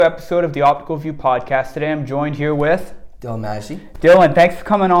Episode of the Optical View podcast. Today I'm joined here with Majeste. Dylan. Thanks for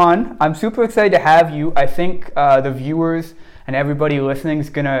coming on. I'm super excited to have you. I think the viewers and everybody listening is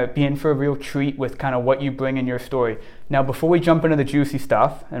going to be in for a real treat with kind of what you bring in your story. Now, before we jump into the juicy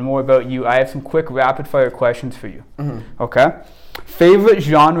stuff and more about you, I have some quick rapid fire questions for you. Okay? Favorite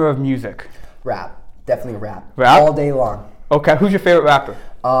genre of music? Rap. Definitely rap. Rap? All day long. Okay, who's your favorite rapper?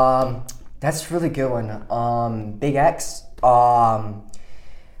 That's a really good one. Big X,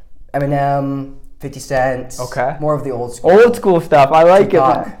 Eminem, 50 Cent. Okay. More of the old school. Old school stuff. I like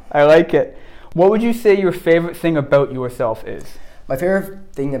Tupac. it, man. I like it. What would you say your favorite thing about yourself is? My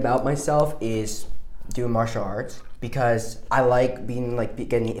favorite thing about myself is doing martial arts because I like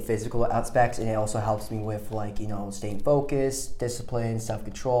getting physical aspects, and it also helps me with staying focused, discipline,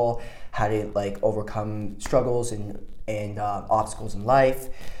 self-control, how to overcome struggles and obstacles in life.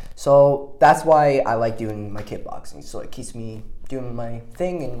 So that's why I like doing my kickboxing. So it keeps me doing my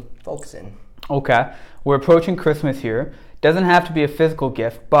thing and focusing. Okay. We're approaching Christmas here. Doesn't have to be a physical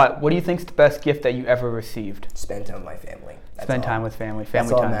gift, but what do you think is the best gift that you ever received? Spend time with my family. Spend time with family.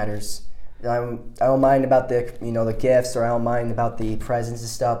 That's all that matters. I don't mind about the gifts, or I don't mind about the presents and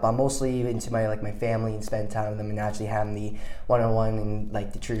stuff. I'm mostly into my family and spend time with them and actually having the one-on-one and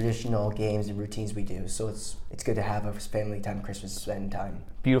the traditional games and routines we do. So it's good to have a family time, Christmas, spend time.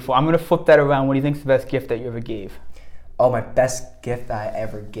 Beautiful. I'm going to flip that around. What do you think is the best gift that you ever gave? Oh, my best gift I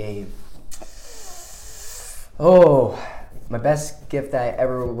ever gave. Oh, my best gift that I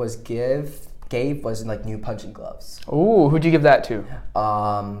ever gave was new punching gloves. Ooh, who'd you give that to?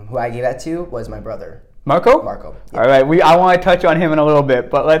 Who I gave that to was my brother. Marco? Marco. Yeah. All right, I want to touch on him in a little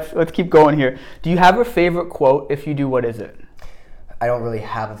bit, but let's keep going here. Do you have a favorite quote? If you do, what is it? I don't really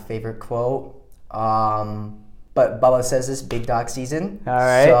have a favorite quote. But Bubba says this, big dog season. All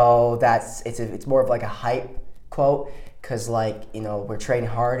right. So it's more of a hype quote because we're training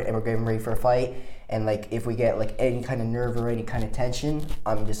hard and we're getting ready for a fight. And if we get any kind of nerve or any kind of tension,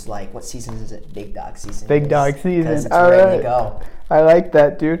 I'm just what season is it? Big dog season. Big dog season. Because it's ready to go. I like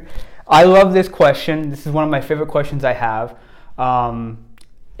that, dude. I love this question. This is one of my favorite questions I have.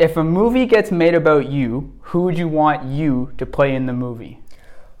 If a movie gets made about you, who would you want you to play in the movie?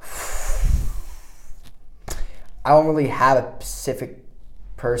 I don't really have a specific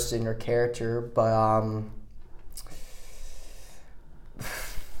person or character, but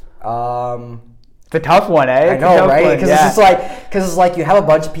it's a tough one, eh? I know, right? Because it's you have a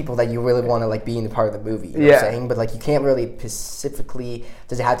bunch of people that you really want to be in the part of the movie. You know what I'm saying? But you can't really specifically.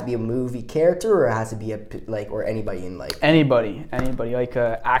 Does it have to be a movie character, or it has to be or anybody in Anybody, like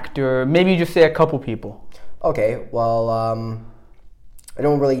an actor. Maybe you just say a couple people. Okay, well, I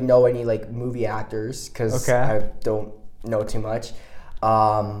don't really know any movie actors because I don't know too much.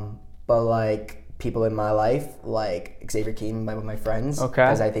 But people in my life, Xavier Keaton, one of my friends. Okay.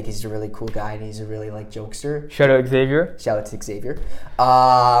 Because I think he's a really cool guy and he's a really jokester. Shout out Xavier. Shout out to Xavier.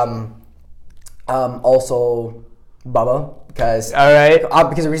 Also Bubba, because all right.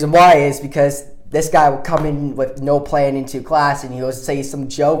 Because the reason why is because this guy will come in with no plan into class and he'll say some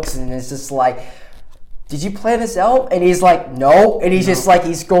jokes and it's just did you plan this out? And he's no, and he's just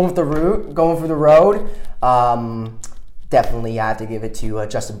he's going through the road. Definitely, I have to give it to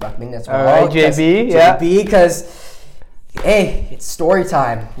Justin Buckman. That's all right, JB. Yeah, JB, because hey, it's story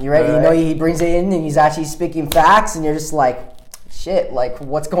time. You ready? Right. He brings it in and he's actually speaking facts, and you're just shit,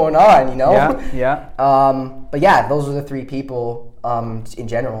 what's going on? Yeah. But yeah, those are the three people in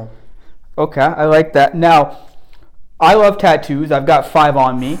general. Okay, I like that. Now, I love tattoos. I've got 5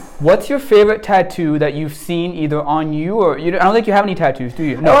 on me. What's your favorite tattoo that you've seen either on you or I don't think you have any tattoos, do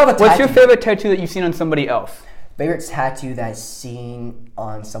you? No. I don't have a What's tattoo. your favorite tattoo that you've seen on somebody else? Favorite tattoo that I've seen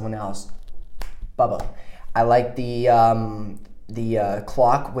on someone else? Bubba. I like the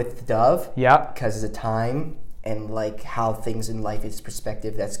clock with the dove. Yeah. Because of the time and how things in life is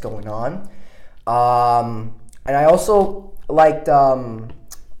perspective that's going on. And I also liked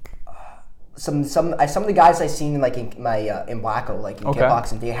some of the guys I've seen in in Wacko, in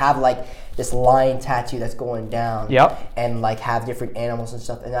kickboxing, they have this lion tattoo that's going down. Yep. And have different animals and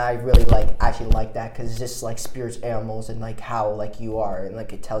stuff, and I really actually like that because it's just spirits, animals, and how you are, and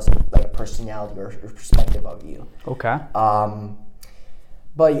it tells a personality or perspective of you. Okay.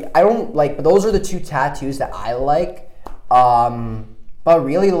 But I don't but those are the 2 tattoos that I like. But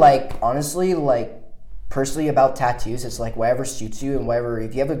really honestly personally about tattoos, it's whatever suits you and whatever.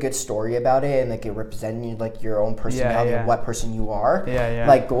 If you have a good story about it and it representing you your own personality and what person you are,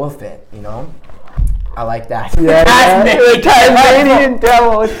 go with it. I like that. Yeah, Tasmanian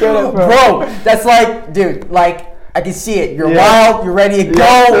devil. Let's get it, bro. That's dude, I can see it. You're Yeah. wild. You're ready to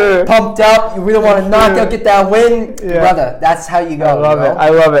Yes, go. sir. Pumped up. You really want to knock out, get that win, Yeah. brother. That's how you go. I love you know? it. I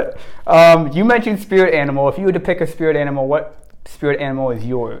love it. You mentioned spirit animal. If you were to pick a spirit animal, what spirit animal is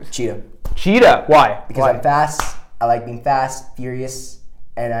yours? Cheetah. Cheetah. Why? Because Why? I'm fast. I like being fast, furious,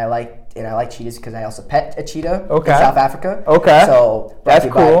 and I like cheetahs because I also pet a cheetah Okay. in South Africa. Okay. So That's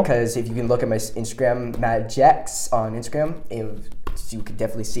cool. Because if you can look at my Instagram, Majeste on Instagram, you could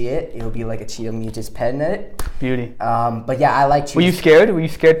definitely see it. It'll be like a cheetah, me just petting it. Beauty. But yeah, I like cheetahs. Were you scared? Were you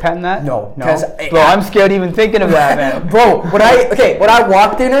scared petting that? No, No. 'cause Bro, I'm scared even thinking of that, man. Bro, when I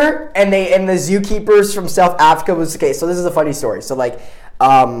walked in her and the zookeepers from South Africa was okay. So this is a funny story. So like,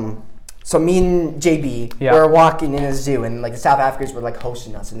 so me and JB were walking in a zoo, and like the South Africans were like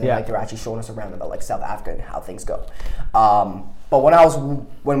hosting us, and then like they were actually showing us around about like South Africa and how things go. But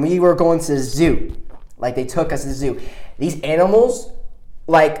when we were going to the zoo, like they took us to the zoo, these animals.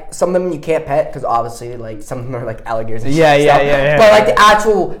 Like, some of them you can't pet because obviously, like, some of them are like alligators and shit. Yeah. But like the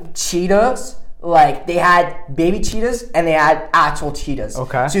actual cheetahs, like they had baby cheetahs and they had actual cheetahs.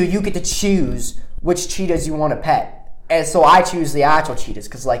 Okay. So you get to choose which cheetahs you want to pet. And so I choose the actual cheetahs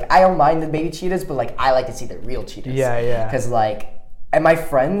because like I don't mind the baby cheetahs, but like I like to see the real cheetahs. Yeah. Because like, and my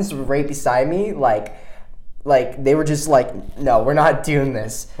friends right beside me, like they were just like, no, we're not doing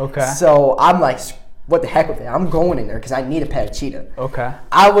this. Okay. So I'm like, what the heck with it? I'm going in there because I need to pet a cheetah. Okay.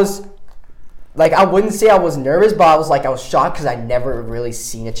 I was, like, I wouldn't say I was nervous, but I was shocked because I never really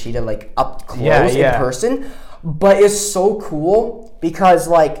seen a cheetah, like, up close in person. But it's so cool because,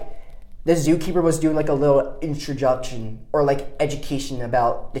 like, the zookeeper was doing, like, a little introduction or, like, education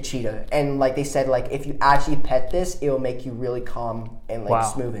about the cheetah. And, like, they said, like, if you actually pet this, it will make you really calm and, like,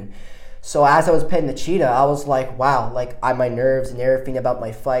 smoothing. So as I was petting the cheetah, I was like, wow, like my nerves and everything about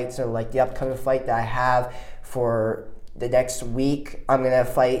my fights or like the upcoming fight that I have for the next week, I'm going to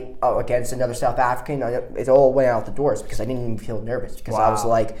fight against another South African. It all went out the doors because I didn't even feel nervous because I was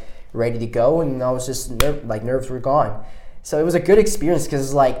like ready to go and I was just nerves were gone. So it was a good experience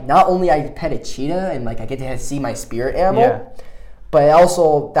because like not only I pet a cheetah and like I get to see my spirit animal, but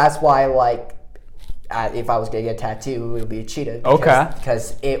also that's why like if I was gonna get a tattoo, it would be a cheetah.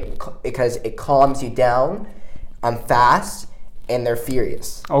 Because it calms you down. I'm fast, and they're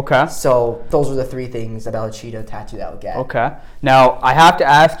furious. Okay. So those are the three things about a cheetah tattoo that I would get. Okay. Now I have to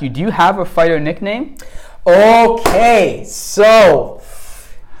ask you: do you have a fighter nickname? Okay. So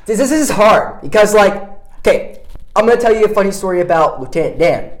this is hard because I'm gonna tell you a funny story about Lieutenant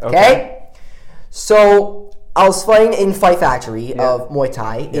Dan. Okay. So I was fighting in Fight Factory of Muay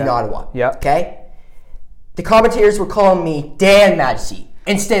Thai in Ottawa. Yeah. Okay. The commentators were calling me Dan Majeste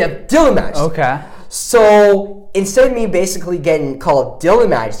instead of Dylan Majeste. Okay. So instead of me basically getting called Dylan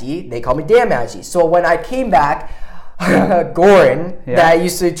Majeste, they called me Dan Majeste. So when I came back, Goran, that I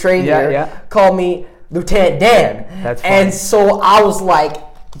used to train here, called me Lieutenant Dan. That's funny. And so I was like,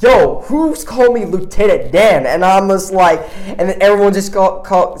 yo, who's calling me Lieutenant Dan? And I was like, and then everyone just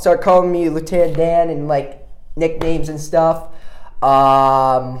started calling me Lieutenant Dan and like nicknames and stuff.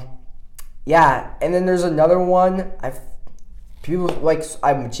 Yeah, and then there's another one. People like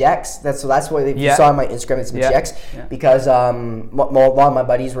I'm Majeste. That's what you saw on my Instagram. It's Majeste because a lot of my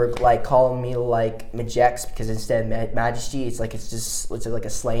buddies were like calling me like Majeste because instead of Majesty, it's like it's like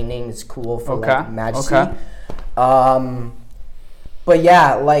a slang name. It's cool for like Majesty. But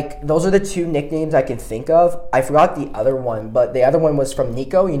yeah, like those are the two nicknames I can think of. I forgot the other one, but the other one was from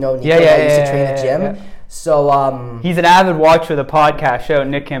Nico. You know Nico that used to train at the gym. Yeah. So he's an avid watcher of the podcast. Shout out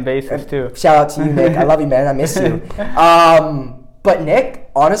Nick Cambasis too. Shout out to you, Nick. I love you, man. I miss you. But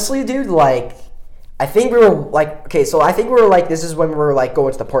Nick, honestly, dude, like I think we were like this is when we were like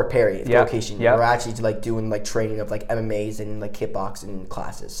going to the Port Perry location. We were actually like doing like training of like MMAs and like kickboxing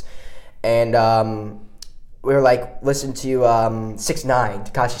classes, and we were like listening to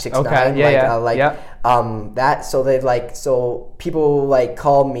 6ix9ine, Tekashi 6ix9ine, that. So they so people like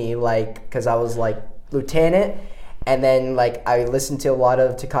called me like because I was like Lieutenant, and then like I listened to a lot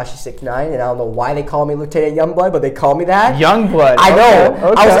of Tekashi 6ix9ine, and I don't know why they call me Lieutenant Youngblood, but they call me that. Youngblood. I know.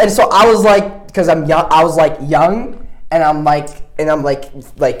 Okay. And so I was like, because I'm young. I was like young, and I'm like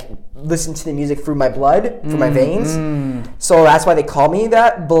listening to the music through my blood, through my veins. So that's why they call me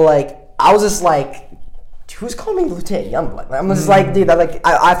that. But like I was just like, who's calling me Lieutenant Youngblood? I'm just like, dude,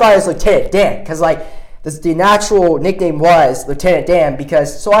 I thought it was Lieutenant Dan, because like the natural nickname was Lieutenant Dan,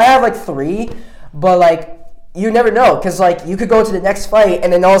 because so I have like 3, but like you never know, because like you could go to the next fight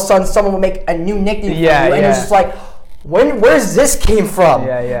and then all of a sudden someone will make a new nickname for you, and it's just like, where's this came from?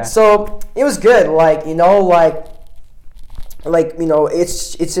 So it was good, like you know,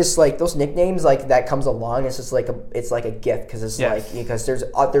 it's just like those nicknames like that comes along. It's just like it's like a gift, because it's like because there's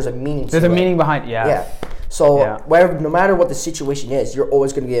a meaning. There's a meaning behind. Yeah. So whatever, no matter what the situation is, you're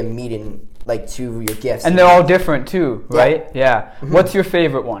always going to get a meeting like to your gifts. And they're all different too, right? Yeah. What's your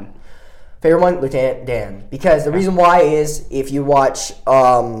favorite one? Favorite one, Lieutenant Dan. Because the reason why is if you watch,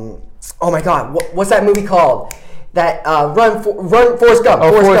 oh my God, what's that movie called? That Forrest Gump.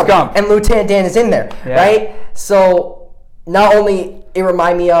 Forrest Gump. And Lieutenant Dan is in there, right? So not only it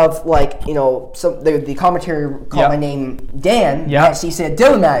reminded me of like, you know, some the commentary called my name Dan, and she said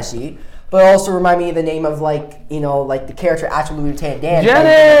Dylan Majeste, but also remind me of the name of like, you know, like the character actual Lieutenant Dan.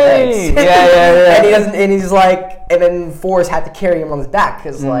 Jenny! Yeah. And he's like, and then Forrest had to carry him on his back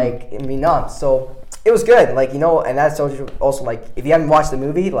because like, I mean, so it was good, like, you know, and that's also like, if you haven't watched the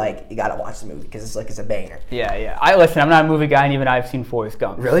movie, like, you gotta watch the movie because it's like, it's a banger. Yeah. I'm not a movie guy, and even I've seen Forrest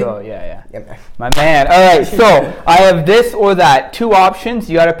Gump. Really? So, yeah. My man. All right, so I have this or that. 2 options.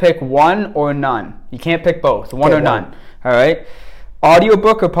 You gotta pick one or none. You can't pick both. One or none. All right.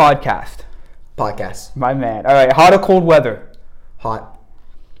 Audiobook or podcast? Podcast. My man. All right. Hot or cold weather? Hot.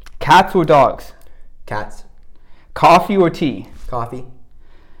 Cats or dogs? Cats. Coffee or tea? Coffee.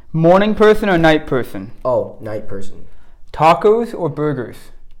 Morning person or night person? Oh, night person. Tacos or burgers?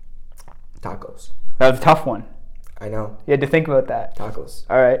 Tacos. That was a tough one. I know. You had to think about that. Tacos.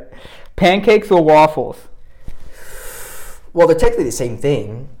 All right. Pancakes or waffles? Well, they're technically the same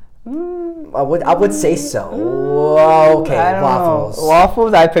thing. I would say so. Okay, I don't waffles. know.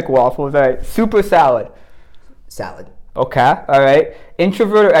 Waffles? I pick waffles. All right. Soup or salad? Salad. Okay. All right.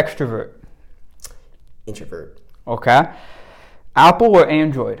 Introvert or extrovert? Introvert. Okay. Apple or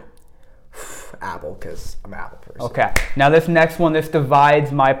Android? Apple, because I'm an Apple person. Okay. Now this next one, this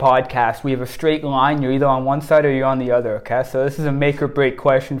divides my podcast. We have a straight line. You're either on one side or you're on the other, okay? So this is a make or break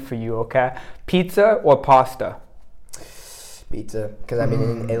question for you, okay? Pizza or pasta? Pizza, because I've been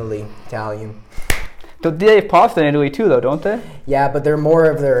in Italy, Italian. They have pasta in Italy too, though, don't they? Yeah, but they're more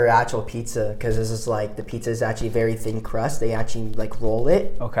of their actual pizza, because this is like, the pizza is actually very thin crust. They actually like roll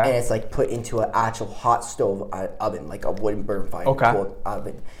it, and it's like put into an actual hot stove oven, like a wooden burn fire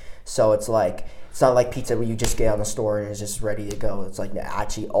oven. So it's like, it's not like pizza where you just get on the store and it's just ready to go. It's like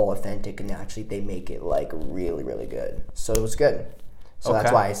actually all authentic, and actually they make it like really, really good. So it was good. So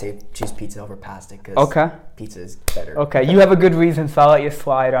that's why I say choose pizza over pasta, because pizza is better. Okay, you have a good reason, so I'll let you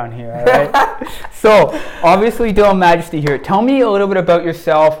slide on here, all right? So, obviously, Dylan Majeste here. Tell me a little bit about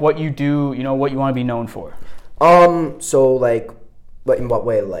yourself, what you do, you know, what you want to be known for. So, like, but in what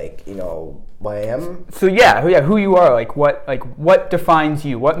way? Like, you know, what I am? So, who you are, what defines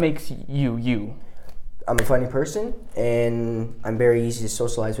you? What makes you, you? I'm a funny person, and I'm very easy to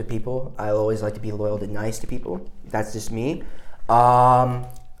socialize with people. I always like to be loyal and nice to people. That's just me. I'm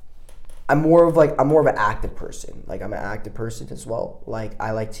more of an active person. Like, I'm an active person as well. Like,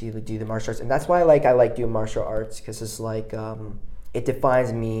 I like to do the martial arts, and that's why I like doing martial arts, because it's like it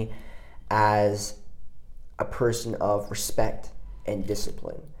defines me as a person of respect and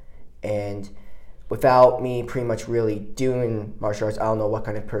discipline. And without me pretty much really doing martial arts, I don't know what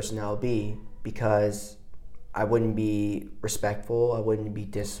kind of person I'll be, because I wouldn't be respectful, I wouldn't be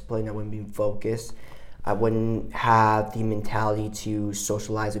disciplined, I wouldn't be focused. I wouldn't have the mentality to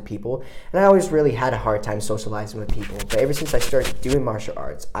socialize with people. And I always really had a hard time socializing with people. But ever since I started doing martial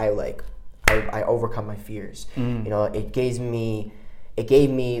arts, I overcome my fears. You know, it gave me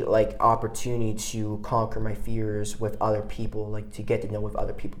like opportunity to conquer my fears with other people, like to get to know with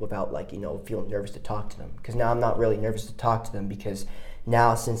other people without like, you know, feeling nervous to talk to them. Because now I'm not really nervous to talk to them, because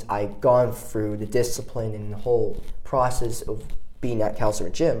now since I've gone through the discipline and the whole process of being at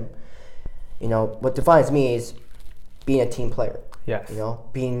Counselor Gym, you know, what defines me is being a team player. Yes. You know,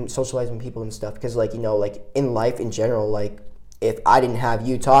 being socializing with people and stuff. Because, like, you know, like in life in general, like if I didn't have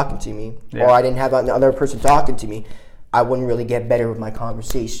you talking to me, or I didn't have another person talking to me, I wouldn't really get better with my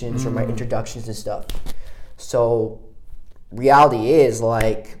conversations or my introductions and stuff. So reality is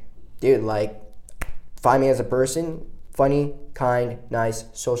like, dude, like, find me as a person, funny, kind, nice,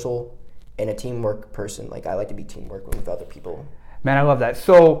 social, and a teamwork person. Like, I like to be teamwork with other people. Man, I love that.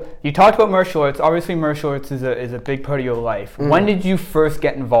 So you talked about martial arts. Obviously, martial arts is a big part of your life. When did you first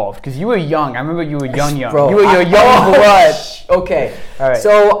get involved? Because you were young. I remember you were young. Bro, you were your young blood. Okay. All right.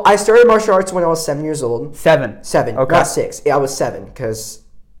 So I started martial arts when I was 7 years old. Seven. Okay. Not 6. Yeah, I was 7, because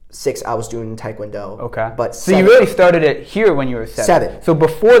 6 I was doing Taekwondo. Okay. But so you really started it here when you were 7. So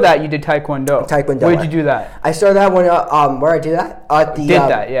before that, you did Taekwondo. Where did you do that? I started that when where I did that at the.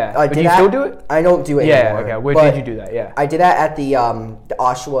 Do you still do it? I don't do it anymore. Yeah. Okay. Where did you do that? Yeah. I did that at the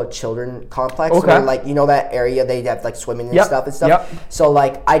Oshawa Children Complex. Okay. Where, like, you know that area they have like swimming and stuff. Yep. So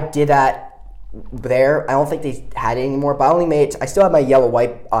like I did that there. I don't think they had it anymore, but I only made it. I still have my yellow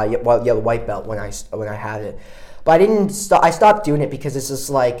white belt when I had it. But I didn't. I stopped doing it because it's just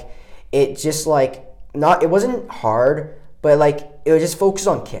like, it just like it wasn't hard, but like it was just focused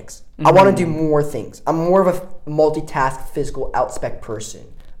on kicks. I want to do more things. I'm more of a multitask physical outspec person.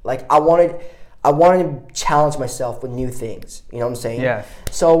 Like I wanted to challenge myself with new things. You know what I'm saying? Yeah.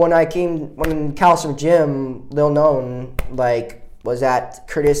 So when Calisthenics Gym, little known, like was at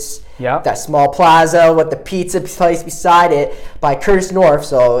Curtis, that small plaza with the pizza place beside it by Curtis North.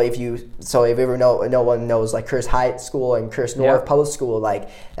 So if you ever know, no one knows like Curtis High School and Curtis North Public School, like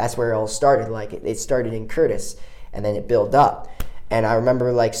that's where it all started. Like it started in Curtis and then it built up. And I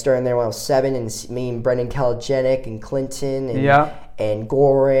remember like starting there when I was 7, and me and Brendan Kalajenic and Clinton and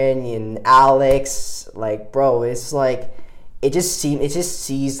Goran and Alex, like bro, it's like it just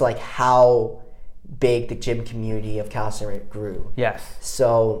sees like how big the gym community of calisthenics grew. Yes.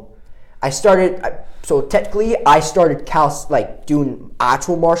 So technically I started like doing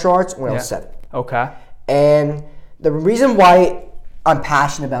actual martial arts when I was 7. Okay. And the reason why I'm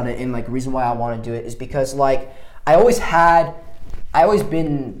passionate about it and like the reason why I want to do it is because like I always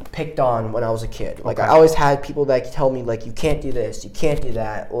been picked on when I was a kid. Like I always had people that tell me like you can't do this, you can't do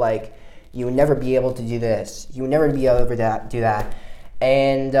that, like you would never be able to do this, you would never be able to do that.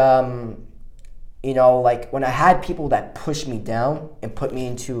 And you know, like when I had people that pushed me down and put me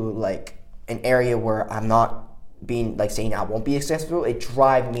into like an area where I'm not being like saying I won't be successful, it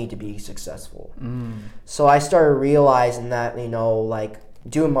drive me to be successful. So I started realizing that, you know, like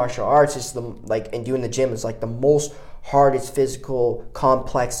doing martial arts is and doing the gym is like the most hardest physical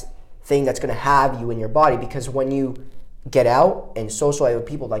complex thing that's going to have you in your body, because when you get out and socialize with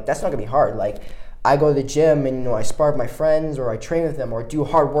people, like that's not going to be hard. Like I go to the gym and, you know, I spar with my friends or I train with them or do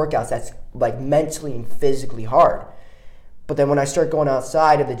hard workouts. That's like mentally and physically hard. But then when I start going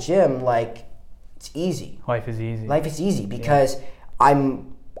outside of the gym, like it's easy. Life is easy because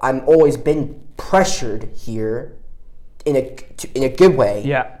I'm always been pressured here in a good way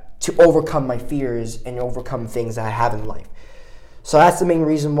to overcome my fears and overcome things that I have in life. So that's the main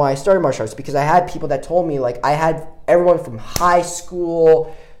reason why I started martial arts, because I had people that told me, like I had everyone from high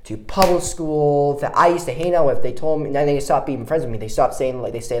school to public school that I used to hang out with. They told me, and then they stopped being friends with me. They stopped saying,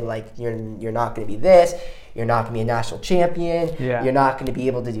 like, they said, like, you're not going to be this, you're not going to be a national champion, you're not going to be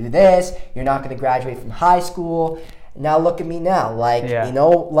able to do this, you're not going to graduate from high school. Now look at me now, like, you know,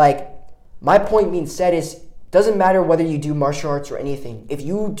 like, my point being said is, doesn't matter whether you do martial arts or anything. If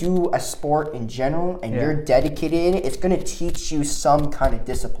you do a sport in general and you're dedicated in it, it's going to teach you some kind of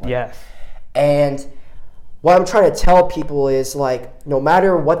discipline. Yes. And what I'm trying to tell people is, like, no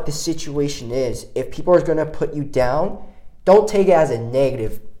matter what the situation is, if people are going to put you down, don't take it as a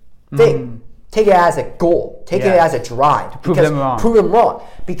negative thing. Take it as a goal. Take it as a drive. To prove them wrong. Prove them wrong.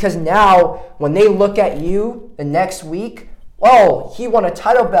 Because now, when they look at you the next week, oh, he won a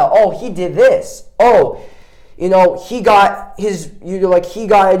title belt. Oh, he did this. Oh, you know, he got he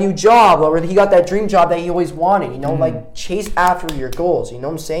got a new job, or he got that dream job that he always wanted. You know, like, chase after your goals. You know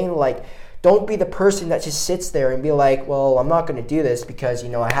what I'm saying? Like, don't be the person that just sits there and be like, well, I'm not going to do this because, you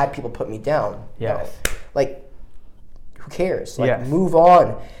know, I had people put me down. Yes. No. Like, who cares? Like, move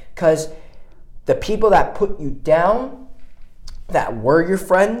on. Because the people that put you down, that were your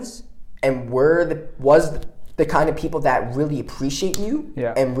friends and was the kind of people that really appreciate you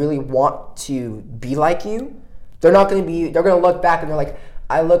and really want to be like you, they're going to look back and they're like,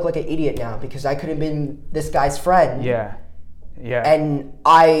 I look like an idiot now because I could have been this guy's friend. Yeah. And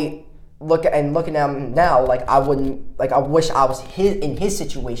I looking at him now, like I wish I was in his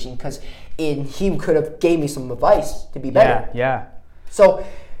situation, because he could have gave me some advice to be better. Yeah. So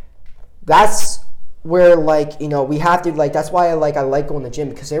that's where, like, you know, we have to, like, that's why I like going to the gym,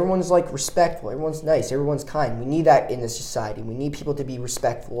 because everyone's like respectful, everyone's nice, everyone's kind. We need that in this society. We need people to be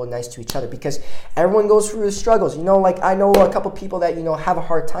respectful and nice to each other, because everyone goes through the struggles. You know, like, I know a couple people that, you know, have a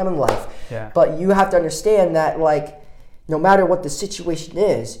hard time in life. Yeah. But you have to understand that, like, no matter what the situation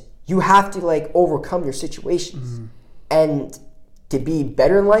is, you have to, like, overcome your situations. And to be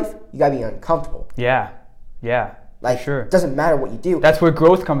better in life, you gotta be uncomfortable. Yeah. Like, sure. It doesn't matter what you do. That's where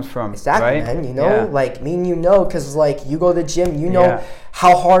growth comes from. Exactly, right? man. You know, like, me and you know, because, like, you go to the gym, you know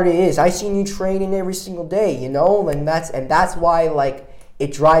how hard it is. I seen you training every single day, you know, and that's why, like,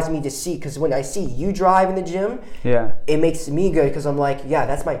 it drives me to see, because when I see you drive in the gym, it makes me good, because I'm like,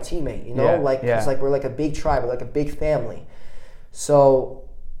 that's my teammate, you know, like, it's like we're like a big tribe, we're like a big family. So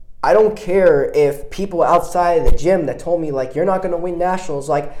I don't care if people outside of the gym that told me, like, you're not going to win nationals.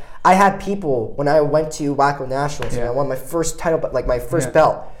 Like, I had people when I went to Wacko Nationals and I won my first title, but like my first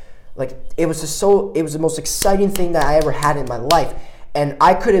belt. Like, it was the most exciting thing that I ever had in my life, and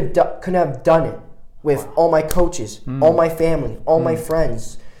I couldn't have done it with all my coaches, all my family, all my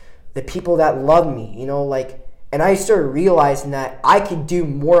friends, the people that love me. You know, like, And I started realizing that I could do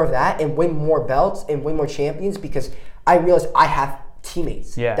more of that and win more belts and win more champions because I realized I have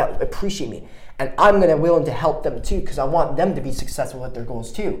teammates that appreciate me. And I'm willing to help them too because I want them to be successful with their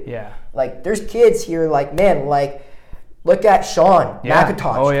goals too. Yeah. Like, there's kids here, like, man, like, look at Sean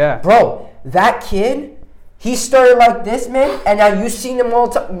McIntosh. Oh, yeah. Bro, that kid, he started like this, man, and now you've seen him all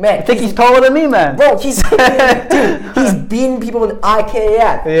the time. Man, I think he's taller than me, man. Bro, he's beating people in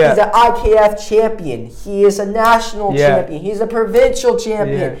IKF. Yeah. He's an IKF champion. He is a national champion. He's a provincial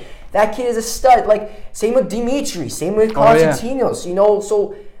champion. Yeah. That kid is a stud. Like, same with Dimitri, same with Konstantinos, you know,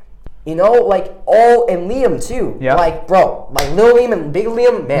 so, you know, like, all, and Liam too. Yeah. Like, bro, like, Lil Liam and Big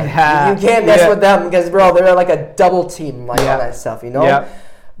Liam, man, you can't mess with them because, bro, they're like a double team, like, all that stuff, you know? Yeah.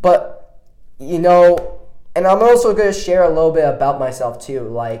 But, you know, and I'm also going to share a little bit about myself too.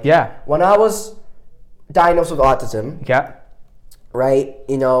 Like, when I was diagnosed with autism, right,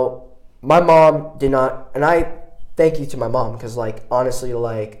 you know, my mom did not, and I thank you to my mom because, like, honestly,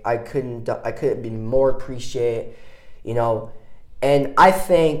 like, I couldn't be more appreciated, you know, and I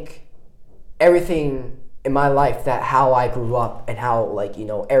think everything in my life, that how I grew up and how, like, you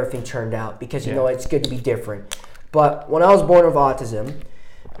know, everything turned out because, you know, it's good to be different. But when I was born with autism,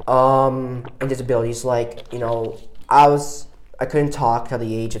 and disabilities, like, you know, I couldn't talk till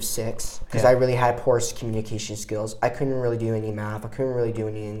the age of 6 because I really had poor communication skills. I couldn't really do any math. I couldn't really do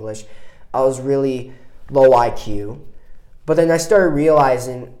any English. I was really low IQ. But then I started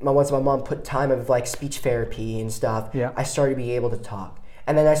realizing, once my mom put time of, like, speech therapy and stuff, I started to be able to talk.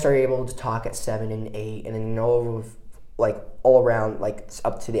 And then I started able to talk at 7 and 8, and then, you know, like, all around, like,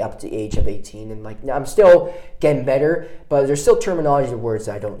 up to the age of 18, and, like, I'm still getting better, but there's still terminology of words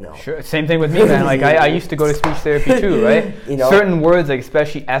that I don't know. Sure, same thing with me, man. Like, I used to go to speech therapy too, right? You know, certain words, like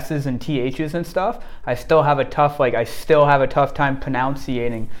especially S's and TH's and stuff, I still have a tough time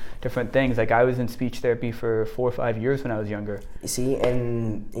pronunciating different things. Like, I was in speech therapy for 4 or 5 years when I was younger. You see,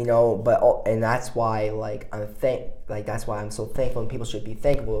 and, you know, and that's why, like, that's why I'm so thankful, and people should be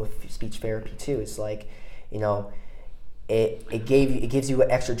thankful with speech therapy too. It's like, you know, it gives you an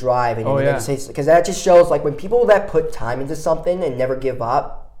extra drive, and because that just shows, like, when people that put time into something and never give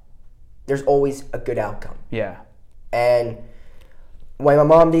up, there's always a good outcome. Yeah. And when my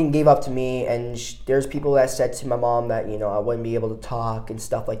mom didn't give up to me, and there's people that said to my mom that, you know, I wouldn't be able to talk and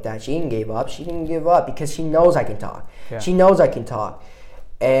stuff like that. She didn't give up. She didn't give up because she knows I can talk. Yeah. She knows I can talk.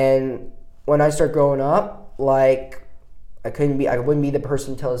 And when I start growing up, like, I wouldn't be the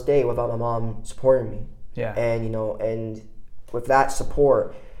person till this day without my mom supporting me. Yeah. And, you know, and with that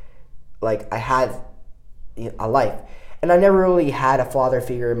support, like, I had a life. And I never really had a father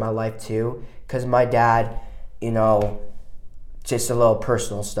figure in my life too, because my dad, you know, just a little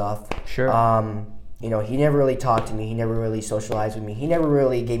personal stuff. Sure. You know, he never really talked to me. He never really socialized with me. He never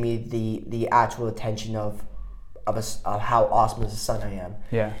really gave me the actual attention of how awesome as a son I am.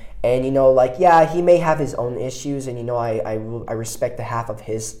 Yeah. And, you know, like, he may have his own issues, and, you know, I respect the half of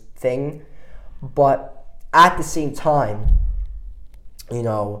his thing, but at the same time, you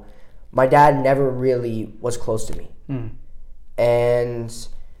know, my dad never really was close to me. And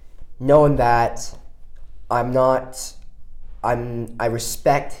knowing that I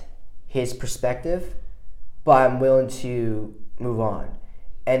respect his perspective, but I'm willing to move on.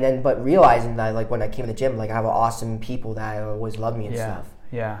 And then, but realizing that, like, when I came to the gym, like, I have awesome people that always love me and stuff.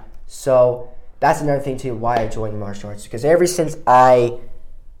 Yeah. So that's another thing too, why I joined martial arts, because ever since I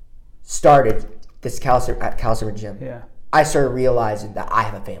started this Caliber gym, I started realizing that I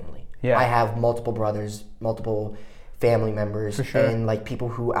have a family. I have multiple brothers, multiple family members, and, like, people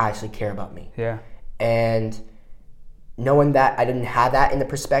who actually care about me. And knowing that I didn't have that in the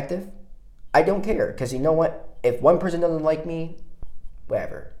perspective, I don't care, because, you know what? If one person doesn't like me,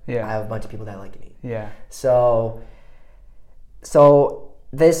 whatever. I have a bunch of people that like me. So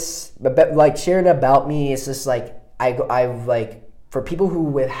this, like, sharing about me is just, like, I've like, for people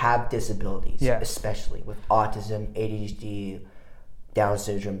who have disabilities, especially with autism, ADHD, Down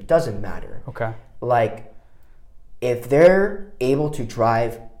syndrome, doesn't matter. Okay. Like, if they're able to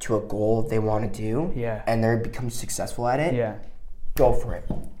drive to a goal they want to do, and they become successsul at it, go for it.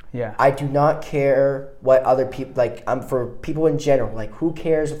 Yeah. I do not care what other people, like, I'm for people in general, like, who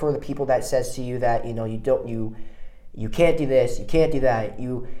cares for the people that says to you that, you know, you can't do this, you can't do that,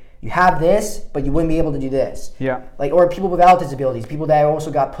 you have this, but you wouldn't be able to do this. Yeah. Like, or people without disabilities, people that also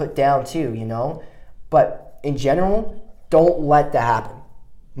got put down too, you know? But in general, don't let that happen.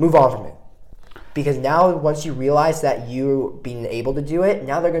 Move on from it. Because now, once you realize that you're being able to do it,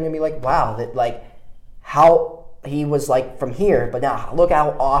 now they're going to be like, wow, that, like, how he was, like, from here, but now look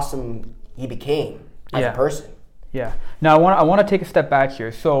how awesome he became as a person. Yeah. Now, I want to take a step back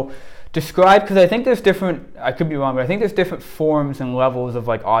here. So, Describe, because I think there's different, I could be wrong, but I think there's different forms and levels of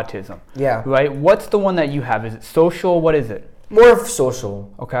like autism. Yeah. Right? What's the one that you have? Is it social? What is it? More of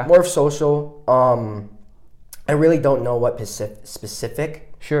social. Okay. More of social. I really don't know what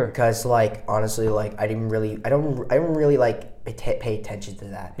specific. Sure. Because like honestly, like I don't really like pay attention to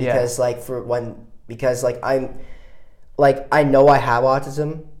that. Because I know I have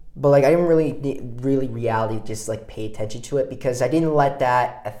autism, but like I didn't really reality just like pay attention to it because I didn't let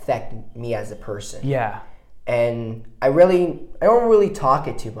that affect me as a person. Yeah. And I don't really talk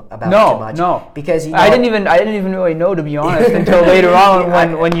it too much. No. Because I didn't even really know, to be honest, until later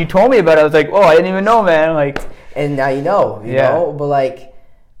on when you told me about it. I was like, oh, I didn't even know, man. Like. And now you know. But like,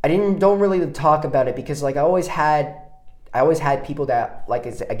 don't really talk about it because like I always had people that like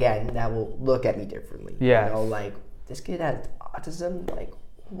that will look at me differently. Yeah. You know, like this kid has autism. Like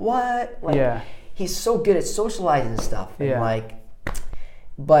what? Like he's so good at socializing and stuff. And like.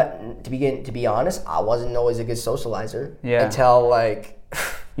 But to be honest, I wasn't always a good socializer until like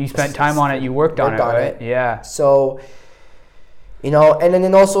you spent time on it, you worked on it, right? Yeah. So, and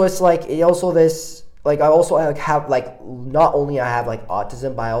then also it's like this like I also have like not only I have like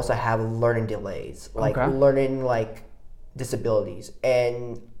autism, but I also have learning delays, like learning like disabilities,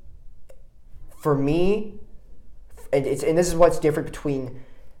 and for me, and this is what's different between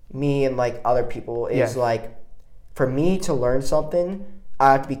me and like other people is like for me to learn something.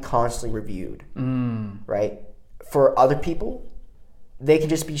 I have to be constantly reviewed, right? For other people, they can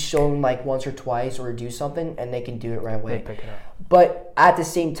just be shown like once or twice or do something and they can do it right away. They pick it up. But at the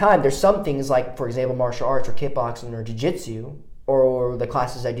same time, there's some things like, for example, martial arts or kickboxing or jiu-jitsu or the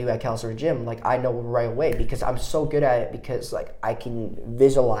classes I do at Calisthenics Gym, like I know right away because I'm so good at it because like I can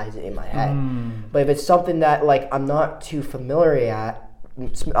visualize it in my head. But if it's something that like I'm not too familiar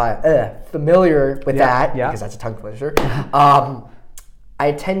with that, because that's a tongue twister,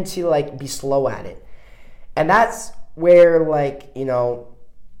 I tend to like be slow at it. And that's where like,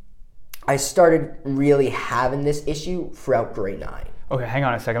 I started really having this issue throughout grade 9. Okay, hang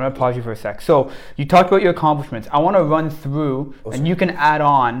on a second. I'm going to pause you for a sec. So you talked about your accomplishments. I want to run through, and you can add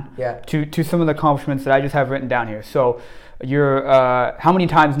on to some of the accomplishments that I just have written down here. So you're how many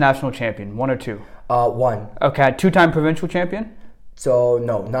times national champion? 1 or 2? 1. Okay, 2-time provincial champion? So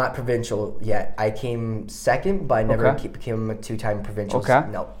no, not provincial yet. I came second, but I never became a 2-time provincial. Okay.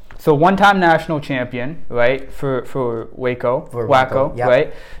 No. So 1-time national champion, right? For Waco, yep.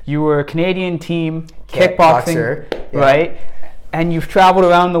 right? You were Canadian team kickboxing, Kickboxer, right? And you've traveled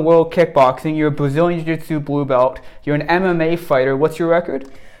around the world kickboxing. You're a Brazilian Jiu-Jitsu blue belt. You're an MMA fighter. What's your record?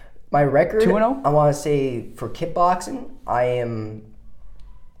 My record? 2-0? I want to say for kickboxing, I am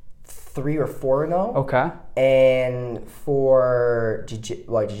 3 or 4-0. Okay. And for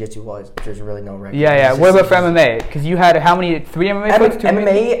jiu-jitsu, there's really no record. Yeah. What about for MMA? Because you had how many? 3 MMA fights? 2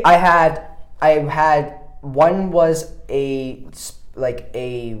 MMA, I had one was a.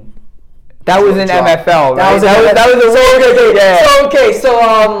 That was in MFL, right?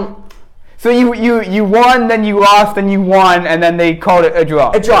 So you won, then you lost, then you won, and then they called it a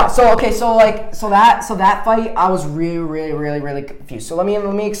draw. A draw. So that fight, I was really confused. So let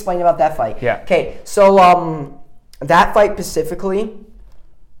me explain about that fight. Yeah. Okay. So that fight specifically.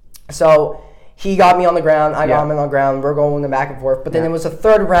 So he got me on the ground. I got him on the ground. We're going back and forth. But then there was a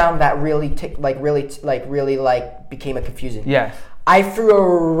third round that really became a confusing. Yes. I threw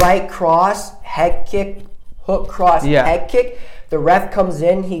a right cross, head kick, hook cross, head kick. The ref comes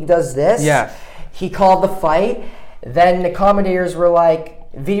in, he does this. Yeah. He called the fight. Then the commentators were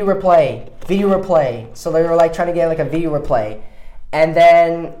like, video replay. So they were like trying to get like a video replay. And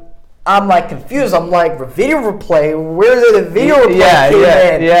then I'm like confused. I'm like, video replay? Where's the video replay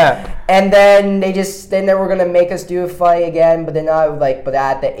came in? Yeah. And then they were gonna make us do a fight again, but then but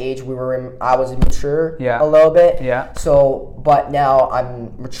at the age I was immature a little bit. Yeah. So, but now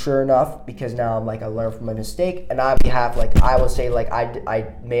I'm mature enough because now I'm like I learned from my mistake, and I will say like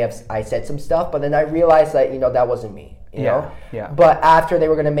I said some stuff, but then I realized that that wasn't me. You know. Yeah. But after they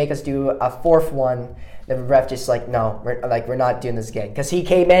were gonna make us do a fourth one, the ref just like, no, we're not doing this again, because he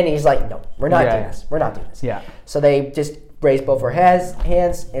came in and he's like, no, we're not doing this. We're not doing this. Yeah. So they just raised both our hands,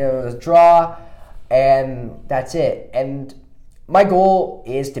 and it was a draw, and that's it. And my goal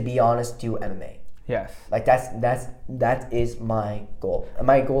is, to be honest, do MMA. Yes. Like that is my goal. And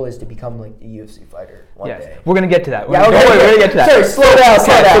my goal is to become like a UFC fighter one day. We're gonna get to that. We're gonna get to that. Sorry, slow down.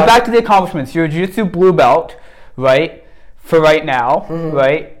 So back to the accomplishments. You're a jiu-jitsu blue belt, right? For right now,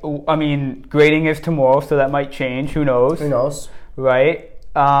 right? I mean, grading is tomorrow, so that might change. Who knows? Right?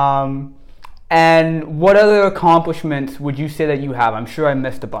 And what other accomplishments would you say that you have? I'm sure I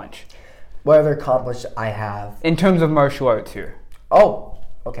missed a bunch. What other accomplishments I have? In terms of martial arts here. Oh,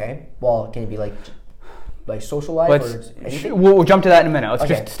 Okay. Well, can it be like social life or anything? We'll jump to that in a minute. Let's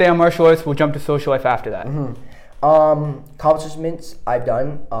Okay. just stay on martial arts. We'll jump to social life after that. Accomplishments I've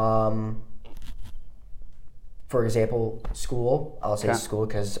done. For example, school. I'll say school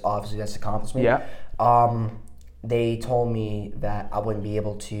because obviously that's an accomplishment. Yeah. They told me that I wouldn't be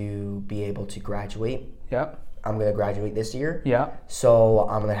able to graduate. Yeah. I'm gonna graduate this year. Yeah. So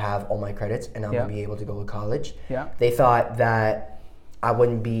I'm gonna have all my credits and I'm Yeah. gonna be able to go to college. Yeah. They thought that I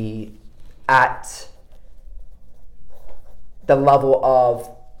wouldn't be at the level of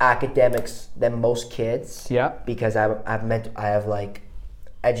academics than most kids. Yeah. Because I have an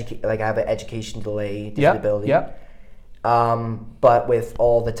education delay disability. Yeah. But with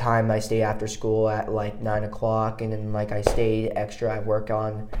all the time I stay after school at like 9 o'clock, and then like I stayed extra, I work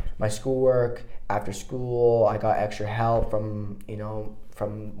on my schoolwork after school. I got extra help from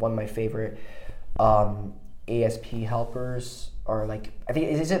one of my favorite ASP helpers, or like I think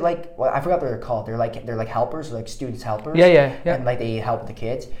is it like I forgot what they're called. They're like helpers, like students helpers. Yeah. And like they help the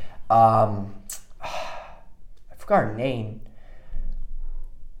kids. I forgot her name.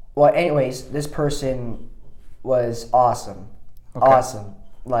 Well, anyways, this person was awesome. Okay. Awesome.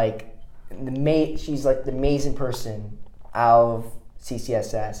 Like she's like the amazing person out of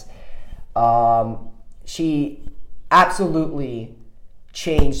CCSS. She absolutely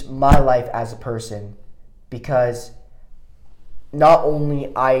changed my life as a person, because not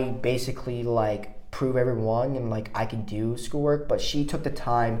only I basically like prove everyone and like I can do schoolwork, but she took the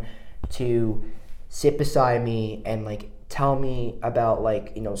time to sit beside me and like tell me about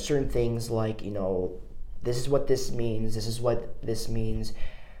like certain things, like this is what this means, this is what this means,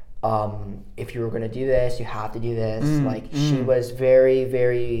 if you were going to do this you have to do this. She was very,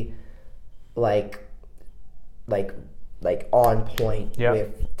 very like on point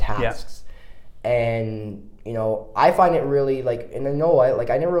with tasks. And I find it really and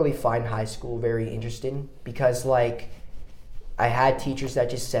I never really find high school very interesting, because like I had teachers that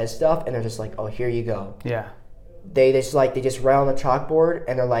just said stuff and they're just like, oh, here you go. Yeah. They just write on the chalkboard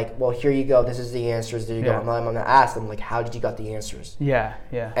and they're like, well, here you go. This is the answers. There you go. I'm going to ask them, like, how did you got the answers? Yeah.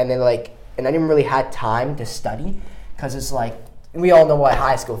 And then and I didn't really had time to study, because it's like, we all know what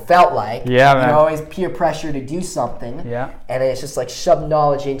high school felt like. Yeah, man. You're always peer pressure to do something. Yeah. And it's just like shove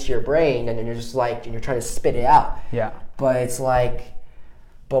knowledge into your brain, and then you're just like, and you're trying to spit it out. Yeah. But it's like,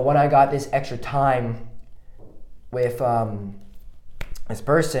 when I got this extra time with this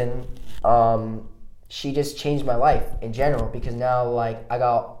person, she just changed my life in general, because now like I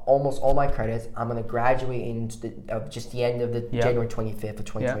got almost all my credits. I'm gonna graduate into the end of the January 25th of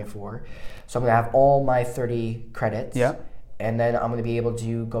 2024. So I'm gonna have all my 30 credits. Yeah. And then I'm gonna be able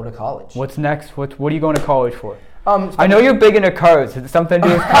to go to college. What's next? What are you going to college for? I know you're big into cars. Is it something to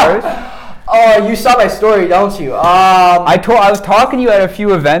do with cars? Oh, you saw my story, don't you? I was talking to you at a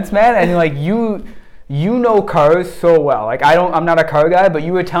few events, man, and like you know cars so well. Like I'm not a car guy, but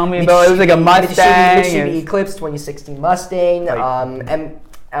you were telling me about it was like a Mustang, Mitsubishi Eclipse 2016 Mustang,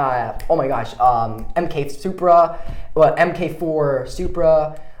 oh my gosh, MK Supra, MK4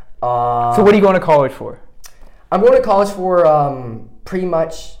 Supra. So what are you going to college for? I'm going to college for pretty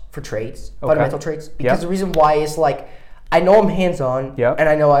much for trades, fundamental trades, because the reason why is like I know I'm hands-on, and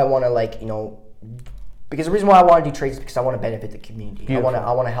I know I want to because the reason why I want to do trades is because I want to benefit the community. Beautiful.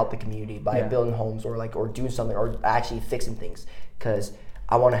 I want to help the community by building homes or doing something or actually fixing things, because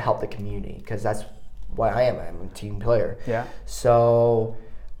I want to help the community, because that's what I am. I'm a team player. Yeah. So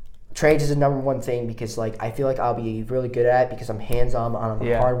trades is the number one thing, because like I feel like I'll be really good at it, because I'm hands-on. I'm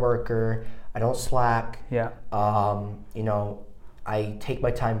a hard worker. I don't slack. Yeah. I take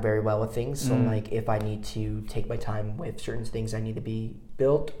my time very well with things. So like if I need to take my time with certain things I need to be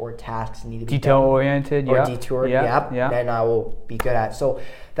built, or tasks need to be detail oriented, or detoured, then I will be good at. So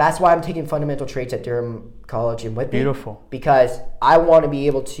that's why I'm taking fundamental trades at Durham College in Whitby. Beautiful. Because I want to be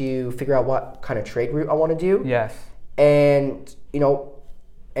able to figure out what kind of trade route I want to do. Yes. And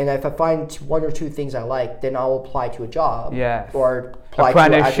and if I find one or two things I like, then I'll apply to a job. Yes. Or apply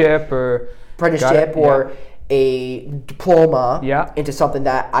apprenticeship or a diploma into something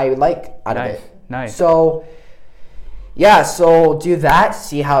that I like out of it. Nice. So do that,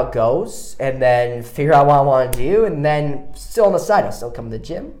 see how it goes, and then figure out what I want to do, and then still on the side, I'll still come to the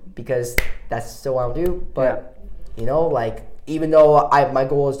gym, because that's still what I'll do. But even though my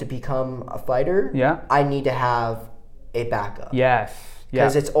goal is to become a fighter, I need to have a backup. Yes.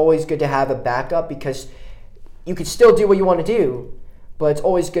 Because it's always good to have a backup, because you could still do what you want to do, but it's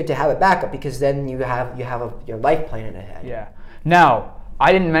always good to have a backup, because then you have your life plan ahead. Yeah. Now,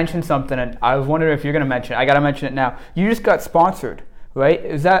 I didn't mention something, and I was wondering if you're going to mention it. I got to mention it now. You just got sponsored,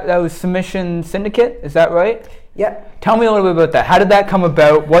 right? That was Submission Syndicate? Is that right? Yeah. Tell me a little bit about that. How did that come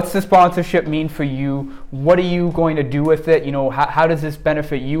about? What's the sponsorship mean for you? What are you going to do with it? How does this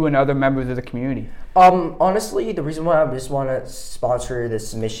benefit you and other members of the community? Honestly, the reason why I just want to sponsor the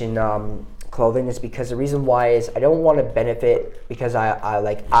submission clothing is because the reason why is I don't want to benefit because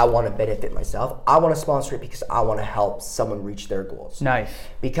I want to benefit myself. I want to sponsor it because I want to help someone reach their goals. Nice.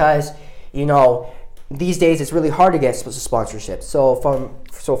 Because these days it's really hard to get sponsorship. So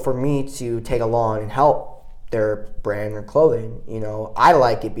for me to take along and help their brand or clothing, I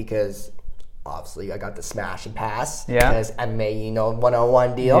like it because obviously I got the smash and pass because MA,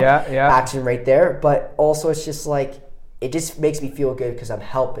 one-on-one deal, action right there. But also it's just like it just makes me feel good because I'm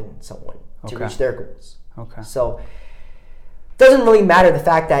helping someone to reach their goals. Okay. So it doesn't really matter the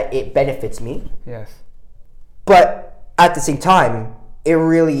fact that it benefits me. Yes. But at the same time, it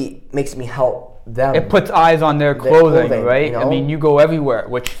really makes me help them. It puts eyes on their clothing, right? I mean, you go everywhere,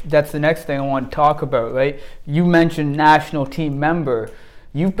 which that's the next thing I want to talk about, right? You mentioned national team member.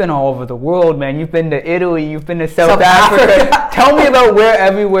 You've been all over the world, man. You've been to Italy. You've been to South Africa. Tell me about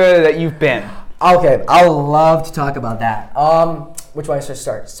everywhere that you've been. Okay, I would love to talk about that. Which one should I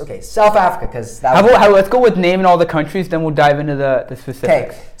start? Okay, South Africa, because let's go with naming all the countries, then we'll dive into the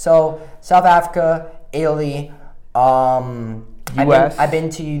specifics. Okay, so South Africa, Italy, U.S. I've been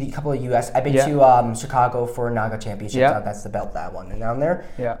to a couple of U.S. I've been to Chicago for Naga Championships. Yeah. That's the belt that I won down there.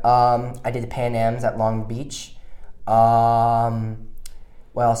 Yeah. I did the Pan Ams at Long Beach.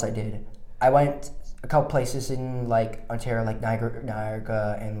 What else I did? I went a couple places in like Ontario, like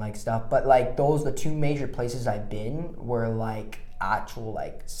Niagara and like stuff. But like the two major places I've been were like actual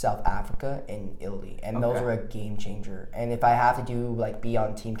like South Africa and Italy, and those were a game changer. And if I have to do like be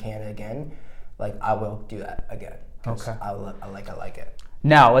on Team Canada again, like I will do that again. Okay. I like it.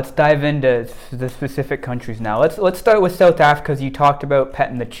 Now let's dive into the specific countries. Now let's start with South Africa because you talked about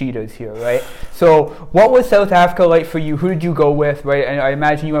petting the cheetahs here, right? So what was South Africa like for you? Who did you go with, right? And I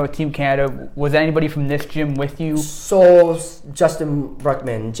imagine you went with Team Canada. Was anybody from this gym with you? So Justin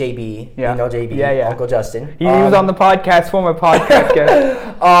Bruckman, JB, yeah. You know JB, yeah. Uncle Justin. He was on the podcast, former podcast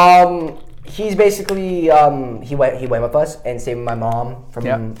guest. He's basically he went with us and stayed with my mom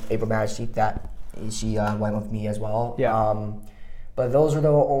from April Majeste. That she went with me as well. Yeah. But those are the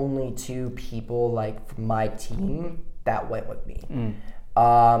only two people like from my team that went with me.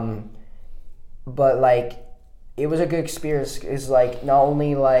 But like it was a good experience. It's like not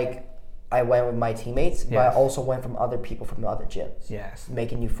only like I went with my teammates, but I also went from other people from the other gyms. Yes.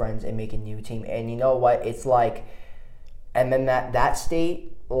 Making new friends and making new team. And you know what? It's like, and then that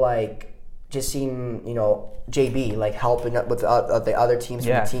state like just seeing JB like helping up with the other teams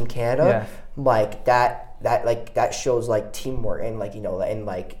from Team Canada, like that shows like teamwork and like and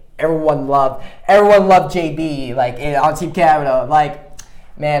like everyone loved JB like on Team Canada. Like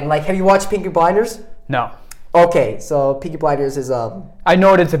man, like have you watched Peaky Blinders? No. Okay, so Peaky Blinders is I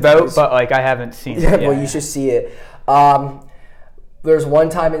know what it's about, but like I haven't seen it. Well, you should see it. There's one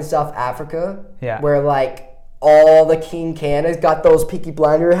time in South Africa where like all the King Canadas got those Peaky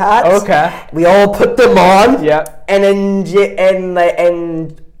Blinder hats. Okay. We all put them on. Yeah. And then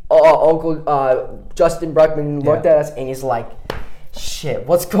Uncle Justin Bruckman looked at us and he's like, "Shit,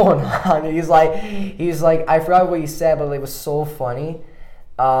 what's going on?" And he's like, I forgot what he said, but it was so funny.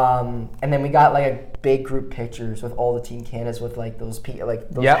 And then we got like a big group pictures with all the Team Canadas with like those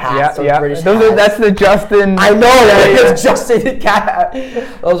hats, those British hats. That's the Justin. I know that it's Justin cat.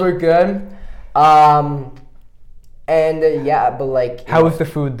 Those were good. But like, how was the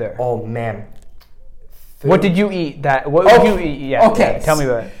food there? Oh man, what did you eat? What did you eat? Yeah. Okay. Tell me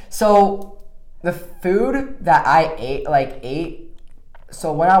about it. So the food that I ate.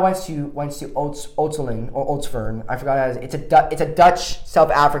 So when I went to Oetzelen or Oetzvern, I forgot how it is. It's a Dutch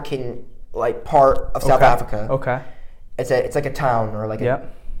South African like part of South Africa. Okay. It's like a town or like a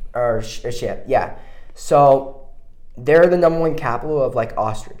ship. Yeah. So they're the number one capital of like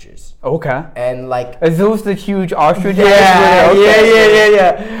ostriches. Okay. And like is those the huge ostriches? Yeah.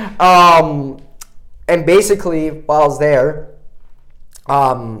 And basically while I was there,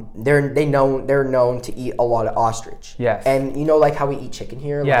 they're known to eat a lot of ostrich. Yes. And like how we eat chicken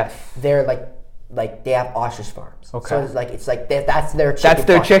here. Yes. Like, they're like they have ostrich farms. Okay. So it's like that's their chicken. That's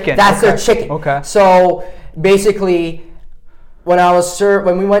their farm. Chicken. That's their chicken. Okay. So basically,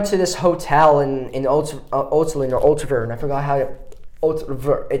 when we went to this hotel in Oetzelen or Oetzvern, I forgot how to.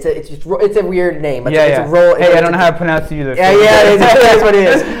 It's a weird name. It's a roll. Hey, I don't know how to pronounce it either. That's what it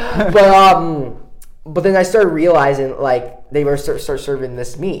is. But then I started realizing like they were start serving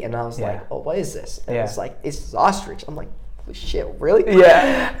this meat, and I was like, "Oh, what is this?" And it's like it's ostrich. I'm like, "Holy shit, really?"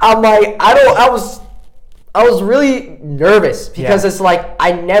 Yeah. I'm like, I was really nervous because it's like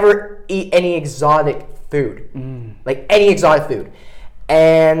I never eat any exotic food, like any exotic food.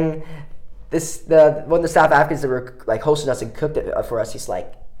 And one of the South Africans that were like hosting us and cooked it for us, he's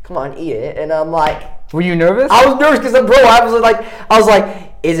like, "Come on, eat it." And I'm like, were you nervous? I was nervous because, bro, I was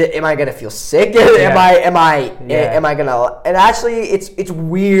like, am I gonna feel sick? Am I gonna? And actually, it's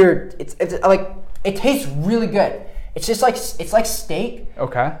weird. It's like, it tastes really good. It's just like, it's like steak.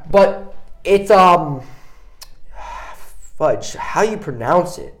 Okay. But it's fudge. How you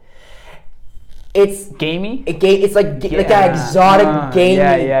pronounce it? It's gamey. It's like that exotic gamey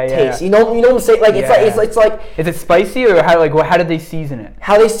taste. You know what I'm saying? Like it's like. Is it spicy or how did they season it?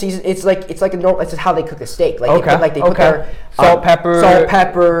 How they season it's like a normal. It's just how they cook a steak. Like they put their salt, pepper,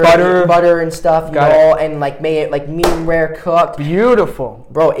 butter and stuff. You know, and like made it like medium rare cooked. Beautiful,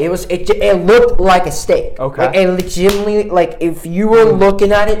 bro. It looked like a steak. Okay. Like, and legitimately, like if you were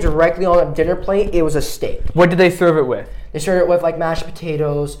looking at it directly on a dinner plate, it was a steak. What did they serve it with? They served it with like mashed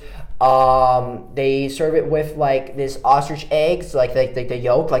potatoes. They serve it with like this ostrich eggs, like the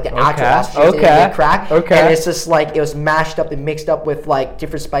yolk, like the actual ostrich eggs they crack. Okay. And it's just like, it was mashed up and mixed up with like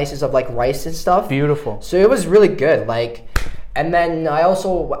different spices of like rice and stuff. Beautiful. So it was really good. Like, and then I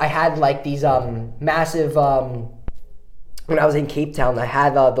had like these massive when I was in Cape Town, I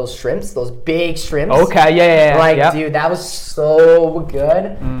had those shrimps, those big shrimps. Okay, yeah. Like, dude, that was so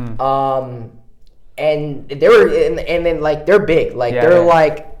good. And they were, and then like they're big, like they're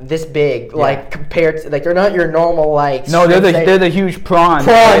like this big, like compared to, like they're not your normal like. No, they're the huge prawns.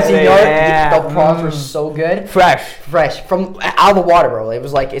 The prawns were so good, fresh from out of the water, bro. It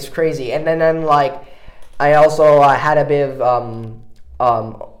was like, it's crazy. And then like I also had a bit of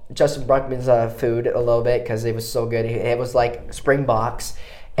Justin Bruckman's food a little bit because it was so good. It was like Springboks.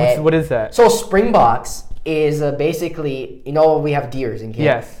 What is that? So Springboks is basically, you know, we have deers in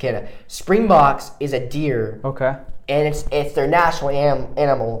Canada. Springboks is a deer. Okay. And it's their national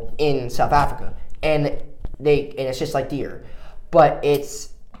animal in South Africa, and it's just like deer, but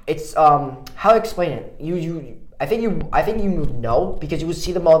it's how to explain it? I think you would know because you would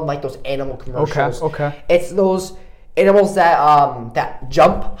see them on like those animal commercials. Okay. It's those animals that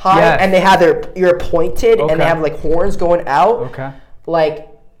jump high and they have their ear pointed and they have like horns going out. Okay. Like,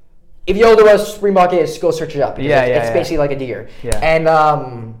 if you don't know what a springbok is, go search it up. It's basically like a deer. Yeah. And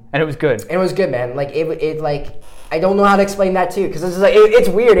it was good. And it was good, man. Like it like, I don't know how to explain that too, because it's like it's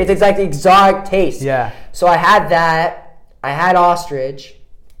weird. It's like the exotic taste. Yeah. So I had that. I had ostrich,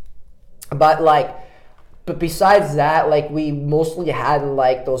 but besides that, like we mostly had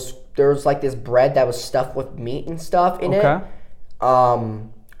like those. There was like this bread that was stuffed with meat and stuff in it.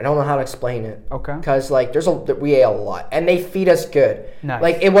 I don't know how to explain it. Okay. Because like we ate a lot, and they feed us good. Nice.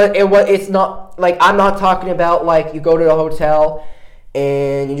 Like it's not like, I'm not talking about like you go to the hotel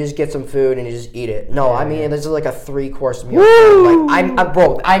and you just get some food and you just eat it. No, I mean this is like a 3-course meal. Woo! Like I'm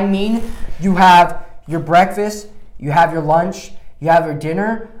bro. I mean, you have your breakfast, you have your lunch, you have your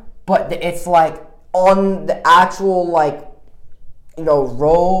dinner, but it's like on the actual like, you know,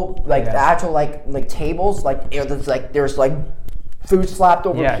 row, like the actual like tables, like there's like food slapped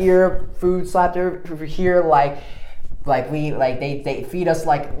over here, food slapped over here, like they feed us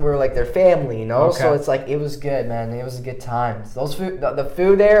like we're like their family, you know. Okay. So it's like, it was good, man. It was a good time. So those food, the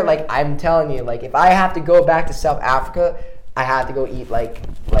food there, like I'm telling you, like if I have to go back to South Africa, I have to go eat like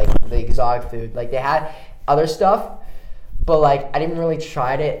the exotic food. Like they had other stuff, but like I didn't really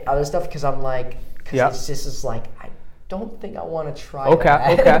try it other stuff because I'm like, it's just is like, I don't think I want to try.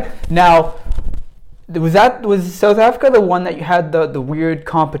 That. Okay. Now, was South Africa the one that you had the weird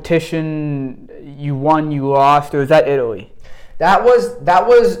competition? You won, you lost, or was that Italy? That was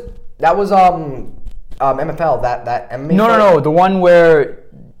MFL. That MMA. No. The one where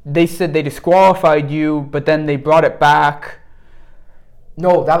they said they disqualified you, but then they brought it back.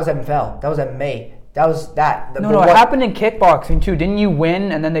 No, that was MFL. That was MMA. That was that. No, it happened in kickboxing too. Didn't you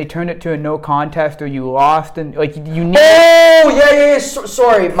win and then they turned it to a no contest, or you lost and like you need? Oh yeah.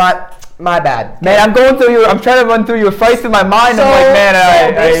 Sorry, my bad. Man, I'm trying to run through your fights in my mind. So, I'm like,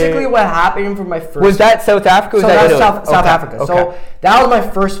 man, basically what happened for my first. Was that South Africa? Or was that Italy? South Africa. Okay. So that was my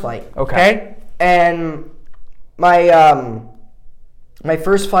first fight. Okay. And my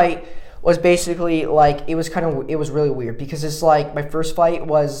first fight was basically like, it was really weird because it's like my first fight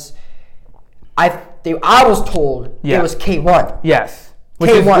was. I was told it was K1. Yes.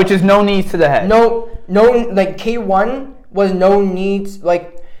 Which is no knees to the head. No, like K1 was no knees,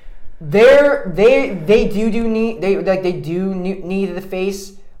 like they do knee to the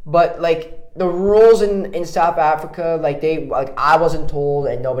face, but like the rules in South Africa, like I wasn't told,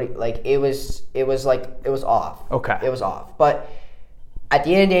 and nobody, like it was off. Okay. It was off. But at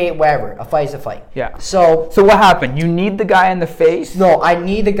the end of the day, whatever, a fight is a fight. Yeah. So what happened? You need the guy in the face? no, I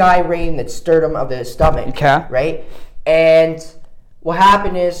need the guy right in the sternum of the stomach. Okay. Right? And what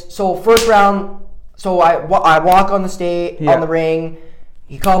happened is, so first round, so I walk on the stage, on the ring.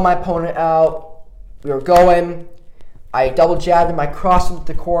 He called my opponent out. We were going. I double jabbed him. I crossed him to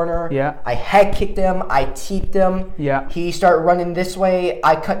the corner. Yeah. I head kicked him. I teeped him. Yeah. He started running this way.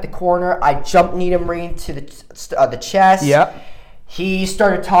 I cut the corner. I jump kneed him right into the chest. Yeah. He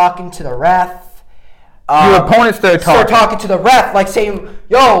started talking to the ref. Your opponent started talking to the ref, like saying,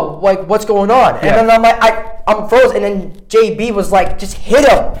 "Yo, like what's going on?" And then I'm like, I'm froze. And then JB was like, "Just hit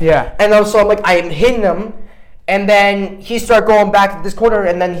him." Yeah. And so I'm like, I am hitting him. And then he started going back to this corner,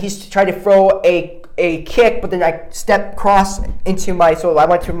 and then he's tried to throw a kick, but then I stepped cross into so I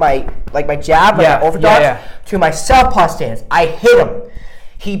went to my jab, my orthodox, to my southpaw stance. I hit him.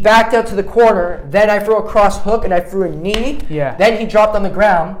 He backed out to the corner. Then I threw a cross hook and I threw a knee. Yeah. Then he dropped on the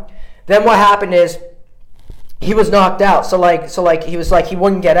ground. Then what happened is he was knocked out. So he was like he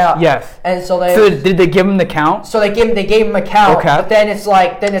wouldn't get out. Yes. And so did they give him the count? So they gave him a count. Okay. But then it's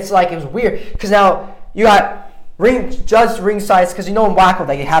like it was weird because now you got judge ring size, because in Wacko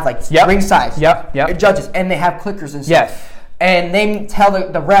they have ring size judges, and they have clickers and stuff. Yes. And they tell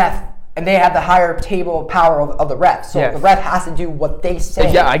the ref, and they have the higher table of power of the ref. So the ref has to do what they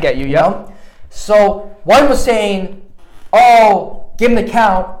say. Yeah, I get you. Yeah. Know? So one was saying, "Oh, give him the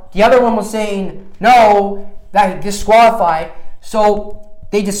count." The other one was saying, "No, that disqualified." So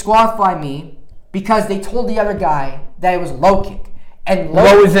they disqualified me because they told the other guy that it was low kick. And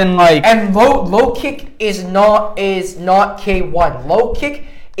low kick is not K1. Low kick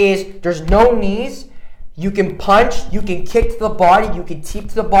is there's no knees. You can punch, you can kick to the body, you can teep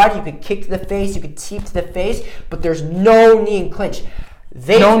to the body, you can kick to the face, you can teep to the face, but there's no knee and clinch.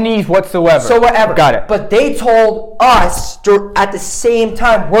 No knees whatsoever. So whatever. Got it. But they told us at the same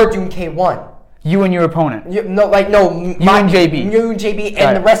time we're doing K1. You and your opponent. You and JB. You and JB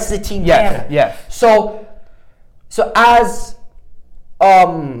and the rest of the team Canada. Yes. So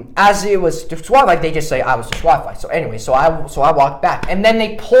as it was disqualified, they just say I was disqualified. So anyway, so I walked back, and then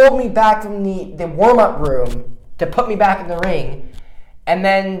they pulled me back from the warm up room to put me back in the ring, and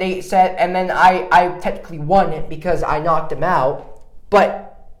then they said, and then I technically won it because I knocked him out,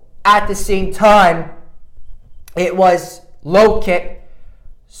 but at the same time, it was low kick,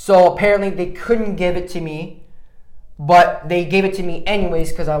 so apparently they couldn't give it to me. But they gave it to me anyways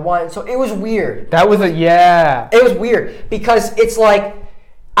because I won. So it was weird. That was It was weird because it's like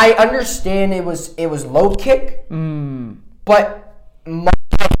I understand it was low kick, but my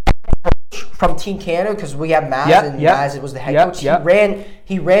coach from Team Canada, because we have Maz and Maz was the head coach.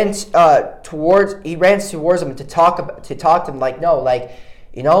 He ran towards him to talk to him like no, like,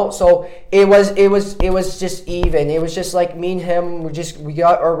 you know. So it was just even. It was just like me and him. We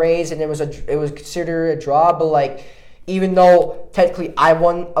got our raise, and it was considered a draw, but like. Even though technically I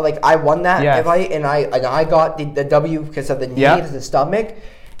won that fight, and I got the W because of the knee to the stomach,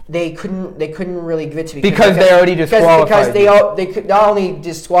 they couldn't really give it to me because they already disqualified. Because they could not only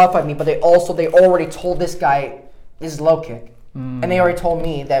disqualify me, but they already told this guy this is low kick, and they already told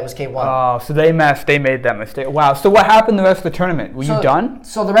me that it was K1. Oh, so they made that mistake. Wow. So what happened the rest of the tournament? Were you done?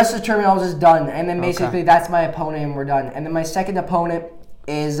 So the rest of the tournament I was just done, and then basically that's my opponent, and we're done. And then my second opponent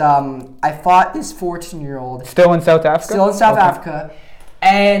is I fought this 14-year-old. Still in South Africa? Still in South Africa.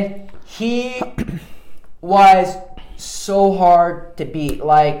 And he was so hard to beat.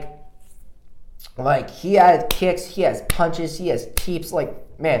 Like he has kicks, he has punches, he has teeps.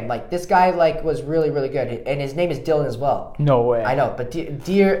 Like, man, like this guy was really, really good. And his name is Dylan as well. No way. I know, but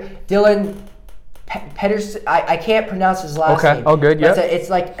Dylan Pedersen, I can't pronounce his last name. Oh, good, yeah.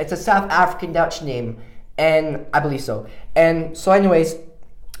 It's a South African Dutch name, and I believe so. And so anyways,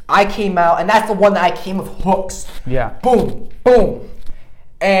 I came out, and that's the one that I came with hooks. Yeah. Boom, boom.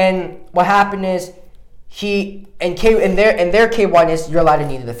 And what happened is their K1 is you're allowed to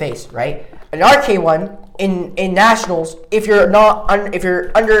knee to the face, right? And our K1 in nationals, if you're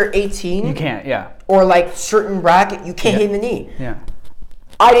under 18, you can't, or like certain bracket, you can't hit in the knee. Yeah.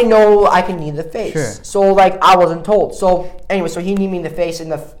 I didn't know I could knee to the face. Sure. So I wasn't told. So anyway, so he kneed me in the face in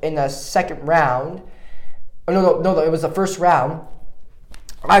the second round. Oh, no, it was the first round.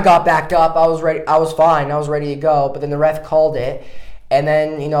 I got back up. I was ready. I was fine. I was ready to go. But then the ref called it, and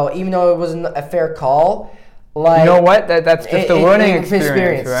then even though it wasn't a fair call, like, you know what? That's just a learning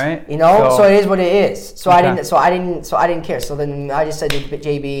experience, right? So it is what it is. So I didn't care. So then I just said to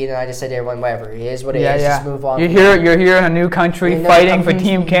JB, and I just said to everyone, whatever. It is what it is. Just move on. You're here in a new country fighting for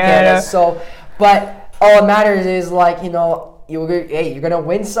Team Canada. So, but all that matters is you're gonna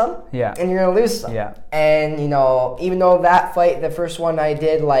win some, and you're gonna lose some. Yeah. And even though that fight, the first one I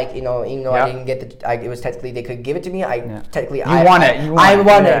did, even though I didn't get it was technically they could give it to me. I won it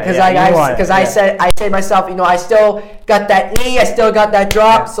because I said to myself, I still got that knee, I still got that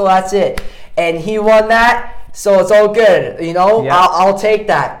drop, so that's it. And he won that, so it's all good. I'll take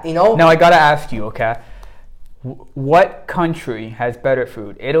that. Now I gotta ask you, okay, what country has better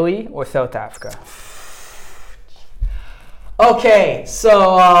food, Italy or South Africa? Okay,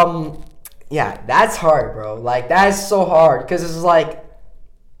 so that's hard, bro. Like, that is so hard because it's like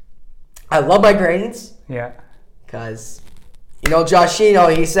I love my grains. Yeah. Because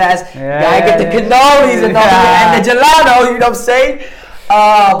Joshino, he says, I get the cannolis and the gelato. You know what I'm saying?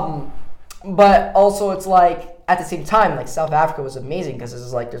 But also, it's like at the same time, like South Africa was amazing because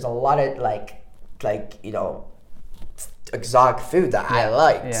it's like there's a lot of like exotic food that I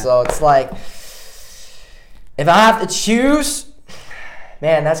like. Yeah. So it's like, if I have to choose,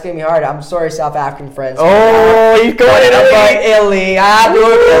 man, that's gonna be hard. I'm sorry, South African friends. Oh, you're going to Italy. I have to go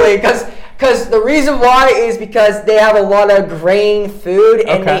to Italy because the reason why is because they have a lot of grain food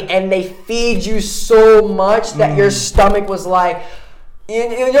and they feed you so much that your stomach was like.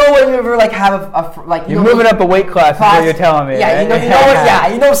 When you ever like have you're moving up a weight class is what you're telling me. Yeah, right?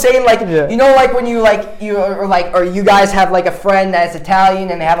 you know what I'm saying? Like when you guys have like a friend that's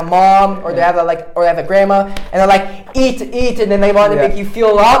Italian and they have a mom or they have a grandma and they're like eat, and then they want to make you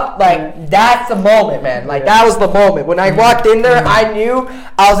feel up. Like that's the moment, man. Like that was the moment when I walked in there. I knew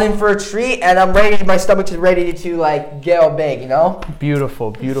I was in for a treat and I'm ready. My stomach is ready to like get all big.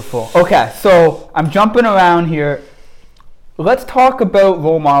 Beautiful. Okay, so I'm jumping around here. Let's talk about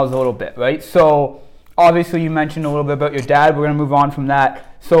role models a little bit, right? So obviously you mentioned a little bit about your dad. We're going to move on from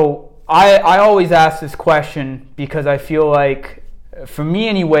that. So I always ask this question because I feel like, for me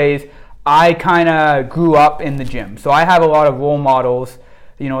anyways, I kind of grew up in the gym. So I have a lot of role models,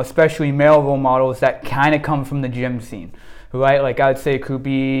 especially male role models that kind of come from the gym scene, right? Like I'd say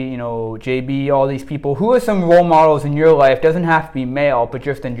Kubi, JB, all these people. Who are some role models in your life? Doesn't have to be male, but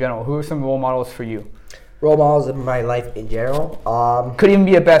just in general. Who are some role models for you? Role models in my life in general. Could even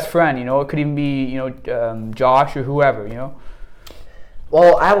be a best friend, it could even be, Josh or whoever,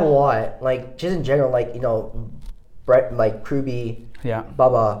 Well, I have a lot, like just in general, like Brett, like Kruby,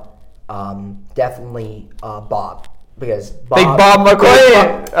 Bubba, definitely Bob, because Big Bob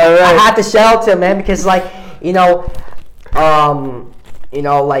McQueen. I had to shout out to him, man, because like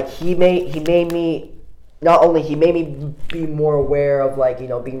like he made me. Not only he made me be more aware of like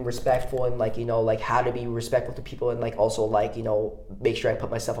being respectful and like how to be respectful to people and like also like make sure I put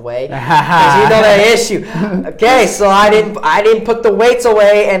myself away because that issue. Okay, so I didn't put the weights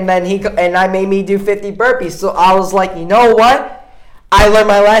away and then I made me do 50 burpees. So I was like, you know what? I learned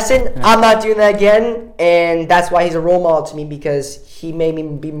my lesson. Yeah. I'm not doing that again, and that's why he's a role model to me because he made me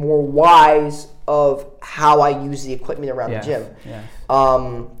be more wise of how I use the equipment around the gym. Yeah.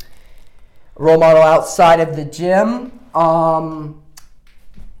 Role model outside of the gym,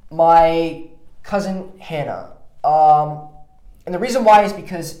 my cousin Hannah, and the reason why is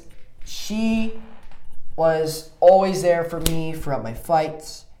because she was always there for me throughout my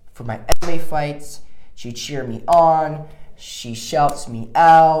fights, for my MMA fights. She cheered me on, she shouts me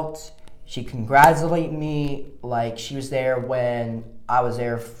out, she congratulated me. Like she was there when I was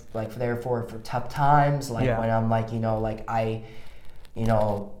there, for tough times. Like when I'm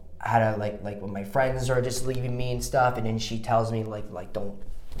had a like when my friends are just leaving me and stuff, and then she tells me like don't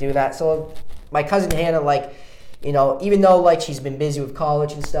do that. So my cousin Hannah, even though like she's been busy with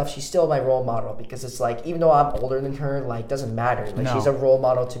college and stuff, she's still my role model because it's like even though I'm older than her, like doesn't matter. Like she's a role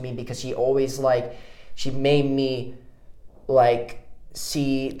model to me because she always she made me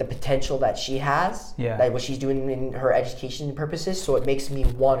see the potential that she has, like what she's doing in her education purposes. So it makes me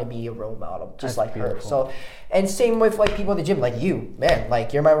want to be a role model just like her. So, and same with like people in the gym, like you, man,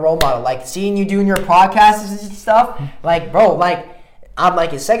 like you're my role model. Like seeing you doing your podcasts and stuff, like bro, like I'm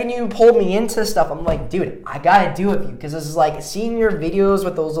like the second you pulled me into stuff, I'm like, dude, I gotta do it with you because this is like seeing your videos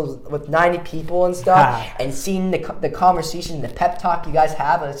with those with 90 people and stuff, and seeing the conversation, the pep talk you guys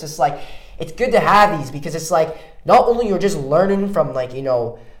have, and it's just like it's good to have these because it's like. Not only you're just learning from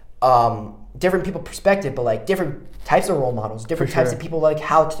different people's perspective, but like different types of role models, different types of people, like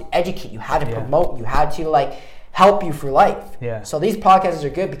how to educate you, how to promote you, how to like help you through life. Yeah. So these podcasts are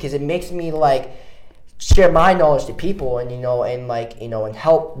good because it makes me like share my knowledge to people and and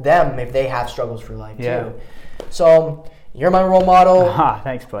help them if they have struggles through life too. So You're my role model.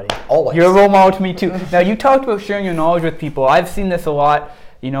 Thanks, buddy. Always. You're a role model to me too. Now, you talked about sharing your knowledge with people. I've seen this a lot,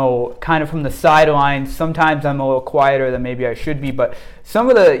 kind of from the sidelines. Sometimes I'm a little quieter than maybe I should be, but some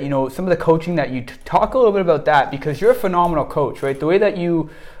of the coaching that you talk a little bit about that, because you're a phenomenal coach, right? The way that you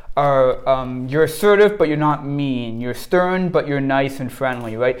are, you're assertive, but you're not mean. You're stern, but you're nice and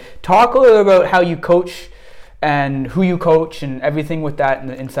friendly, right? Talk a little about how you coach and who you coach and everything with that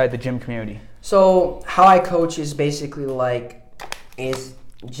inside the gym community. So how I coach is basically is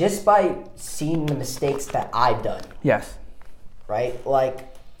just by seeing the mistakes that I've done. Yes. Right?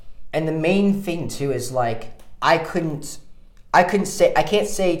 And the main thing too is I can't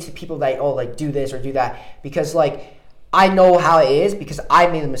say to people do this or do that, because I know how it is, because I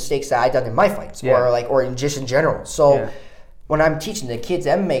made the mistakes that I've done in my fights, or just in general. So when I'm teaching the kids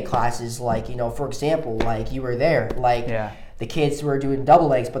MMA classes, for example, you were there, the kids were doing double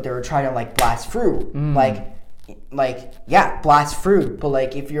legs, but they were trying to blast through, blast through.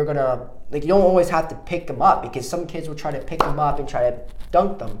 But if you're gonna, you don't always have to pick them up, because some kids will try to pick them up and try to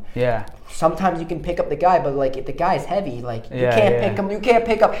dunk them. Yeah. Sometimes you can pick up the guy, but if the guy is heavy, you can't pick him. You can't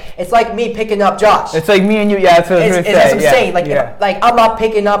pick up. It's like me picking up Josh. It's like me and you. Yeah, that's what I was gonna say. That's what I'm saying. I'm not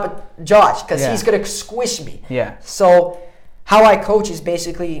picking up Josh, because he's gonna squish me. Yeah. So how I coach is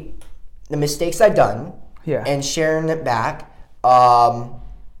basically the mistakes I've done. Yeah. And sharing it back.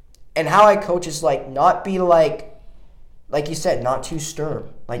 And how I coach is not be like you said, not too stern,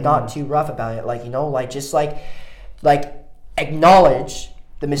 not too rough about it. Just acknowledge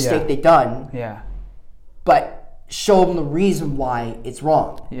the mistake they've done. Yeah. But show them the reason why it's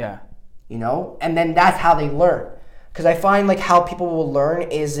wrong. Yeah. And then that's how they learn. Because I find how people will learn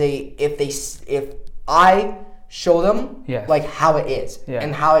is if I show them how it is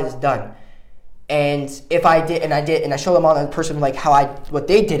and how it is done. And if I did and I show them on a person what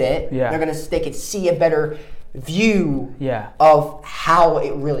they did it, they can see a better view of how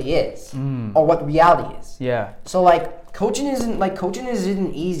it really is, or what the reality is. Yeah. So coaching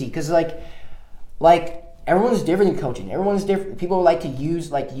isn't easy, because everyone's different in coaching. Everyone's different. People like to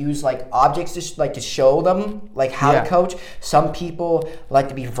use objects to show them how to coach. Some people like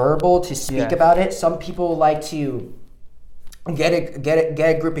to be verbal to speak about it. Some people like to get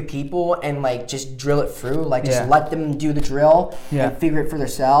a group of people and just drill it through, just let them do the drill and figure it for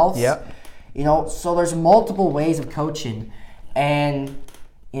themselves. Yep. So there's multiple ways of coaching, and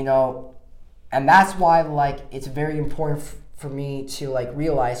and that's why it's very important for me to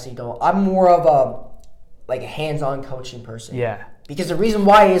realize I'm more of a hands-on coaching person. Yeah. Because the reason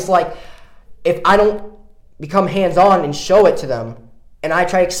why is if I don't become hands-on and show it to them, and I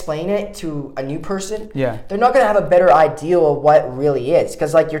try to explain it to a new person, they're not gonna have a better idea of what it really is.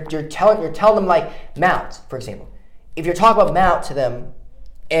 Because you're telling them mount, for example. If you're talking about mount to them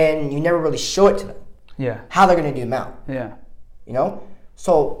and you never really show it to them, how they're gonna do mount? Yeah.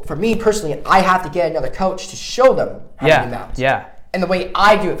 So for me personally, I have to get another coach to show them how to do mount. Yeah. And the way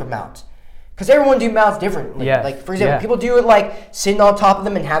I do it for mount. Because everyone do mounts differently. Yeah. For example, people do it sitting on top of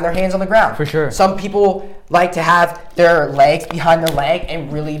them and have their hands on the ground. For sure. Some people like to have their legs behind their leg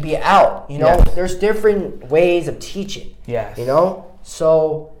and really be out. There's different ways of teaching. Yes.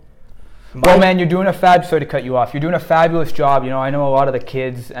 So. Well, man, you're doing sorry to cut you off. You're doing a fabulous job. I know a lot of the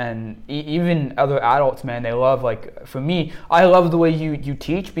kids and even other adults, man, they love, for me, I love the way you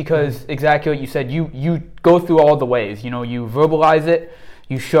teach, because exactly what you said, you go through all the ways. You verbalize it,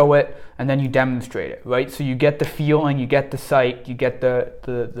 you show it, and then you demonstrate it, right? So you get the feeling, you get the sight, you get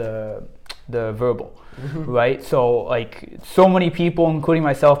the verbal, right? So so many people, including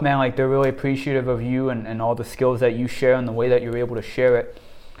myself, man, they're really appreciative of you and all the skills that you share and the way that you're able to share it.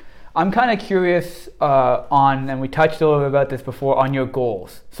 I'm kind of curious and we touched a little bit about this before, on your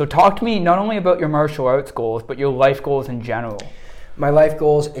goals. So talk to me not only about your martial arts goals, but your life goals in general. My life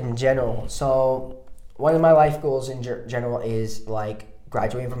goals in general. So one of my life goals in general is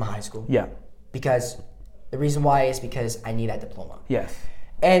graduating from high school. Yeah. Because the reason why is because I need that diploma. Yes.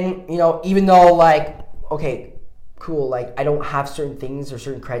 And even though okay, cool, I don't have certain things or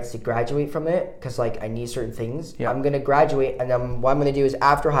certain credits to graduate from it, because I need certain things. Yeah. I'm gonna graduate, and then what I'm gonna do is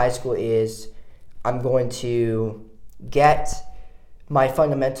after high school is I'm going to get my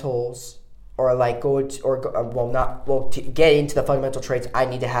fundamentals, or to get into the fundamental traits. I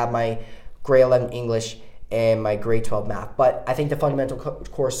need to have my grade 11 English and my grade 12 math. But I think the fundamental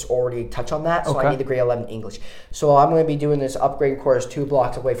course already touched on that, so I need the grade 11 English. So I'm going to be doing this upgrade course 2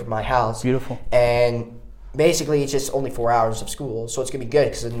 blocks away from my house. Beautiful. And basically it's just only 4 hours of school, so it's going to be good,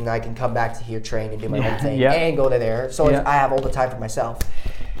 because then I can come back to here, train, and do my own thing, and go to there. So I have all the time for myself.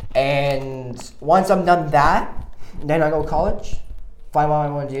 And once I'm done that, then I go to college, find what I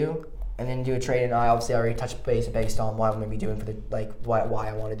want to do, and then do a trade. And I obviously already touched base based on what I'm going to be doing for the like why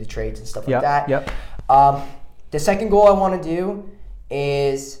I wanted to trades and stuff like that. Yep. The second goal I want to do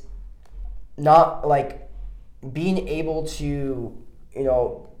is not like being able to,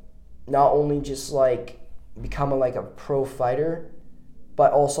 not only just like become a pro fighter,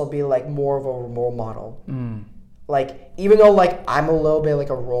 but also be like more of a role model. Like even though like I'm a little bit like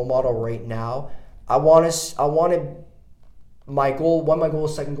a role model right now, one of my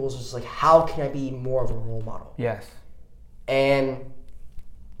goals, second goals is like how can I be more of a role model? Yes. And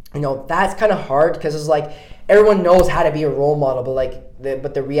that's kind of hard because it's like everyone knows how to be a role model,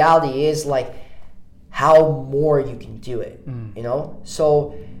 but the reality is like how more you can do it.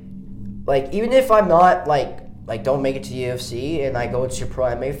 So like even if I'm not like don't make it to UFC and I go to pro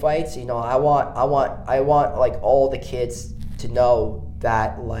MMA fights, I want like all the kids to know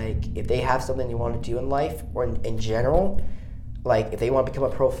that like if they have something they want to do in life or in general, like if they want to become a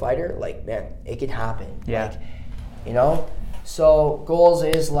pro fighter, like man, it can happen. Yeah. Like, so goals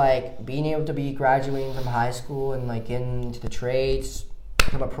is like being able to be graduating from high school and like getting into the trades,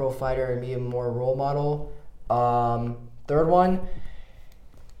 become a pro fighter and be a more role model. Third one,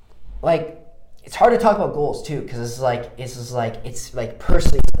 like it's hard to talk about goals too because it's a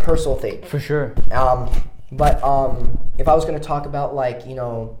personal thing. For sure. But if I was going to talk about like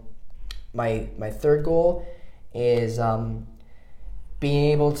my third goal is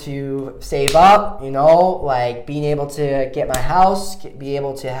being able to save up, like being able to get my house, be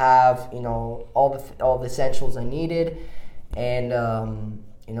able to have all the essentials I needed, and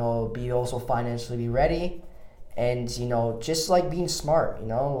be also financially be ready. And just like being smart,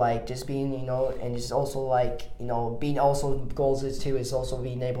 like just being and just also like being also goals is also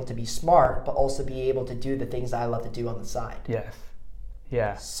being able to be smart but also be able to do the things that I love to do on the side. Yes.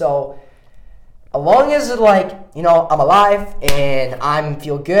 Yeah. So as long as like I'm alive and I'm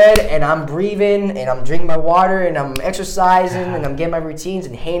feel good and I'm breathing and I'm drinking my water and I'm exercising and I'm getting my routines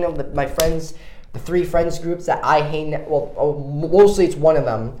and hanging out with my friends, the 3 friends groups that I hang, mostly it's one of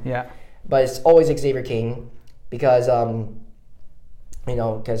them. Yeah. But it's always Xavier King. Because,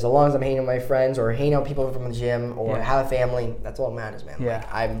 because as long as I'm hanging with my friends or hanging out with people from the gym or have a family, that's all that matters, man. Yeah.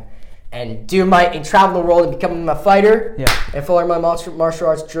 Like and travel the world and becoming a fighter and following my martial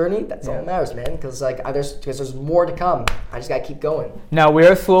arts journey, that's all that matters, man. Because there's more to come. I just gotta keep going. Now we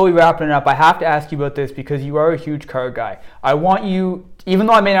are slowly wrapping it up. I have to ask you about this because you are a huge car guy. I want you, even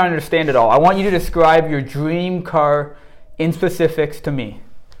though I may not understand it all, I want you to describe your dream car in specifics to me.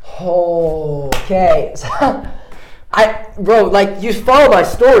 Okay. Bro, like you follow my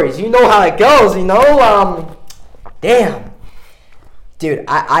stories, you know how it goes, damn. Dude,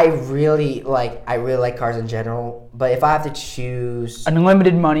 I really like cars in general, but if I have to choose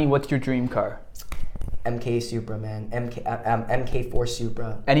unlimited money, what's your dream car? MK Supra, man. MK4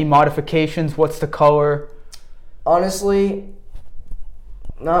 Supra. Any modifications? What's the color? Honestly,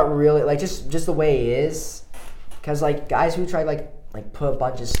 not really. Like just the way it is, cuz like guys who try like put a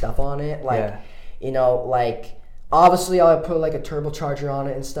bunch of stuff on it, like like obviously I'll put like a turbocharger on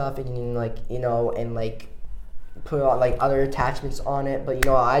it and stuff, and like and like put like other attachments on it, but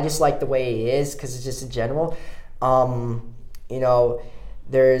I just like the way it is because it's just in general.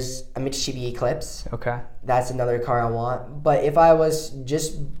 There's a Mitsubishi Eclipse. Okay. That's another car I want, but if I was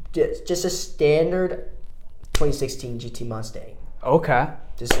just a standard 2016 GT Mustang. Okay.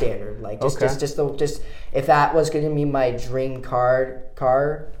 Just standard, like just if that was going to be my dream car,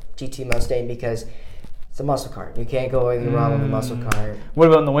 GT Mustang, because it's a muscle car. You can't go anything wrong with a muscle car. What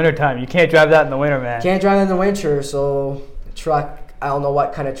about in the wintertime? You can't drive that in the winter, man. Can't drive it in the winter, so truck. I don't know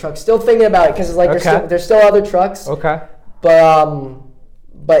what kind of truck. Still thinking about it because it's like there's still other trucks. Okay.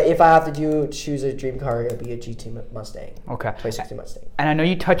 But if I have to choose a dream car, it'd be a GT Mustang. Okay. 2016 Mustang. And I know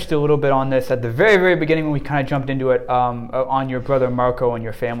you touched a little bit on this at the very, very beginning when we kind of jumped into it on your brother Marco and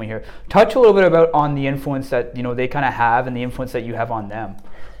your family here. Touch a little bit about on the influence that they kind of have and the influence that you have on them.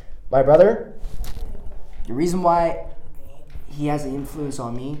 My brother, the reason why he has an influence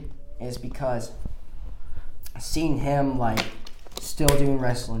on me is because seeing him like still doing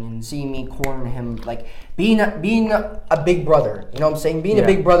wrestling and seeing me corner him, like being a big brother, you know what I'm saying? Being a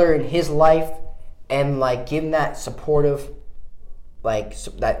big brother in his life and like giving that supportive, like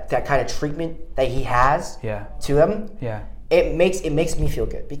that kind of treatment that he has to them. Yeah. It makes me feel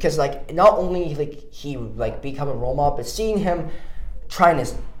good because like not only like he like become a role model, but seeing him trying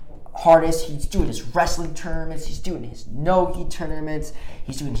his hardest, he's doing his wrestling tournaments, he's doing his no-gi tournaments,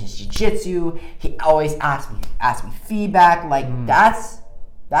 he's doing his jiu-jitsu. He always asks me feedback. Like that's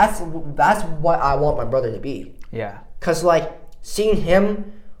what I want my brother to be. Yeah. Cause like seeing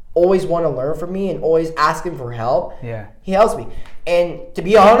him always want to learn from me and always ask him for help, he helps me. And to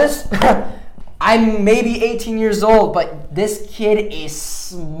be honest, I'm maybe 18 years old, but this kid is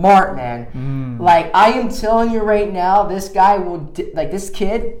smart, man. Like, I am telling you right now, this guy will, this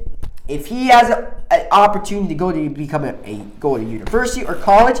kid, if he has an opportunity to go to go to university or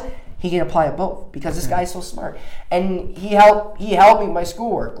college, he can apply at both because this guy is so smart. And he helped me with my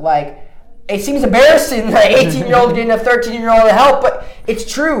schoolwork. Like, it seems embarrassing that an 18-year-old getting a 13-year-old to help, but it's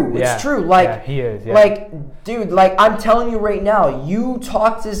true. It's true. Like, he is. Yeah. Like, dude, like, I'm telling you right now, you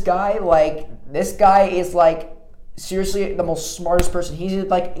talk to this guy, like, this guy is, like, seriously the most smartest person. He's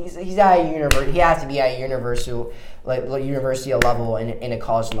at a university. He has to be at a university, like university level and a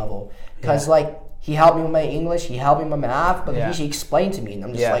college level. Because, like, he helped me with my English, he helped me with my math, but he explained to me, and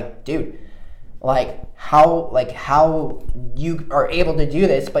I'm just like, dude, how you are able to do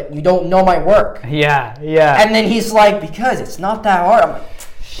this, but you don't know my work. Yeah. And then he's like, because it's not that hard. I'm like,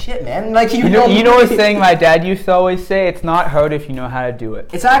 shit, man. Like, you know a saying my dad used to always say, it's not hard if you know how to do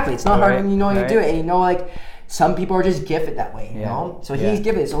it. Exactly. It's not hard when you know how to do it. And you know, like, some people are just gifted that way, you know? So he's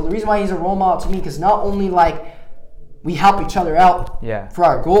gifted. So the reason why he's a role model to me, because not only, like, we help each other out for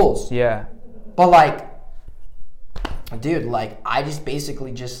our goals. Yeah. But, like, dude, like, I just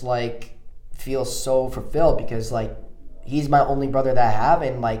basically just, like, feel so fulfilled because, like, he's my only brother that I have,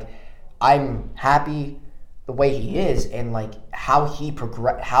 and, like, I'm happy the way he is, and, like, how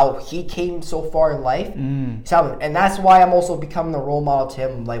he came so far in life. And that's why I'm also becoming the role model to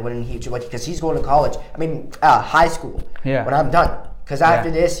him, like, because he's going to college. I mean, high school. Yeah. When I'm done, because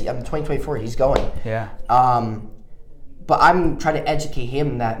after this, I'm 2024. He's going. Yeah. But I'm trying to educate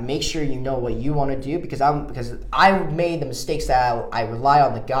him that make sure you know what you want to do because I made the mistakes that I rely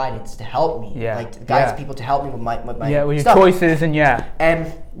on the guidance to help me, like the guidance people to help me with my with your stuff. Choices and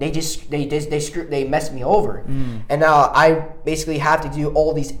and they messed me over, and now I basically have to do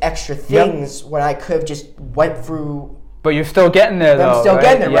all these extra things when I could have just went through. But you're still getting there, though. I'm still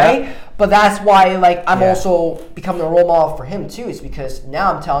getting there, right? But that's why, like, I'm also becoming a role model for him too. Is because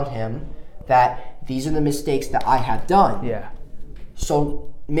now I'm telling him that these are the mistakes that I have done. Yeah.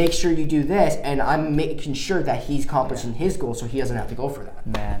 So make sure you do this, and I'm making sure that he's accomplishing his goals, so he doesn't have to go for that.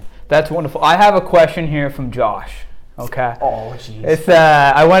 Man, that's wonderful. I have a question here from Josh. Okay. Oh, jeez. It's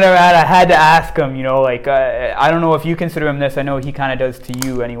I went around. I had to ask him. You know, like I don't know if you consider him this. I know he kind of does to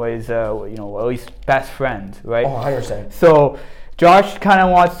you, anyways. You know, at least best friends, right? Oh, 100%. So Josh kind of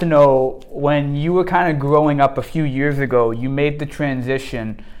wants to know, when you were kind of growing up a few years ago, you made the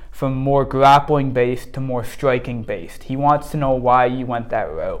transition from more grappling based to more striking based. He wants to know why you went that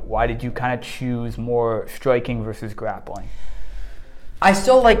route. Why did you kind of choose more striking versus grappling? I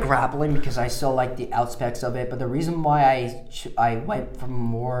still like grappling because I still like the aspects of it, but the reason why I went from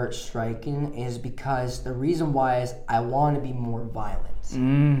more striking is because the reason why is I want to be more violent.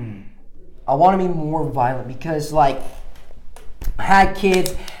 I want to be more violent because, like, I had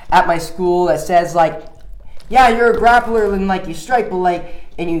kids at my school that says, like, yeah, you're a grappler and, like, you strike, but, like,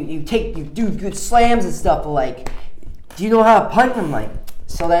 and you do good slams and stuff, but, like, do you know how to punch? I'm like,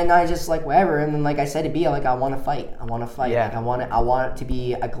 so then I just, like, whatever, and then, like I said to B, like, I want to fight. Yeah. Like, I want to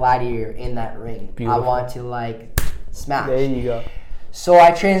be a gladiator in that ring. Beautiful. I want to, like, smash. There you go. So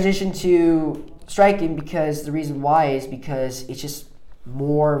I transitioned to striking because the reason why is because it's just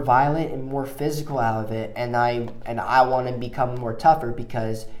more violent and more physical out of it, and I want to become more tougher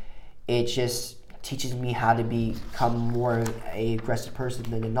because it just teaches me how to become more a aggressive person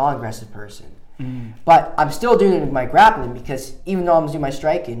than a non-aggressive person. But I'm still doing it with my grappling because even though I'm doing my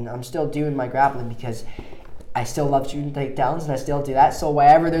striking, I'm still doing my grappling because I still love shooting takedowns and I still do that. So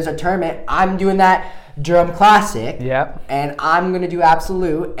whenever there's a tournament, I'm doing that Durham Classic. Yep. And I'm gonna do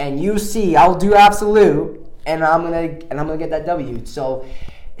absolute, and you see, I'll do absolute, and I'm gonna get that W. So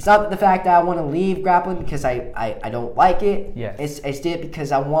it's not the fact that I want to leave grappling because I don't like it. Yes. It's did it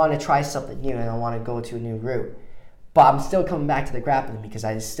because I want to try something new and I want to go to a new route. But I'm still coming back to the grappling because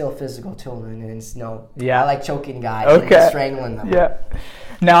it's still physical too, and it's I like choking guys and strangling them. Yeah.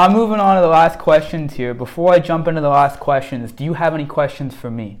 Now I'm moving on to the last questions here. Before I jump into the last questions, do you have any questions for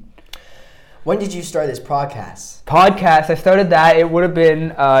me? When did you start this podcast? I started that. It would have been,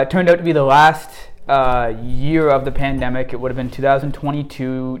 turned out to be the last year of the pandemic. It would have been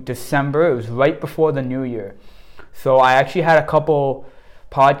 2022 December. It was right before the new year. So I actually had a couple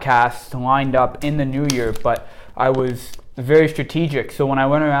podcasts lined up in the new year, but I was very strategic. So when I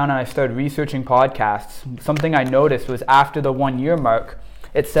went around and I started researching podcasts, something I noticed was after the 1 year mark,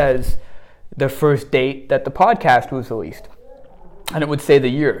 it says the first date that the podcast was released. And it would say the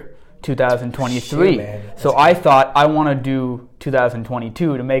year, 2023. Shoot, man. So I thought I want to do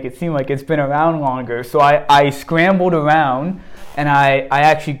 2022 to make it seem like it's been around longer. So I scrambled around, and I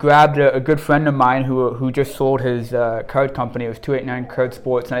actually grabbed a good friend of mine who just sold his card company. It was 289 Card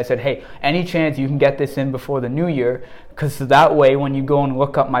Sports, and I said, hey, any chance you can get this in before the new year? Because that way when you go and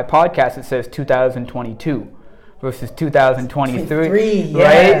look up my podcast, it says 2022 versus 2023, yeah.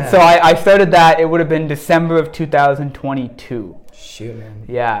 right? So I started that. It would have been December of 2022. Shoot, man.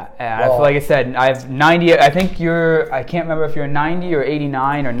 Yeah, and like I said, I have 90. I think I can't remember if you're 90 or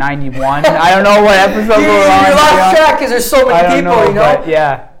 89 or 91. I don't know what episode we're on. You lost track because there's so many people, you know? But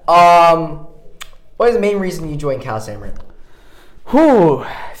yeah. What is the main reason you joined Cal Samrit?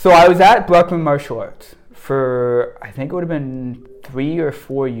 So I was at Bruckman Martial Arts for, I think it would have been 3 or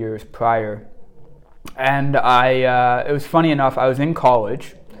 4 years prior. And it was funny enough, I was in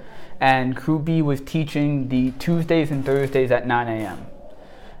college, and Crew B was teaching the Tuesdays and Thursdays at 9 a.m.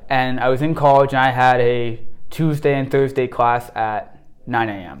 And I was in college, and I had a Tuesday and Thursday class at 9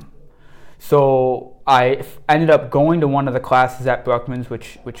 a.m. So I ended up going to one of the classes at Bruckman's,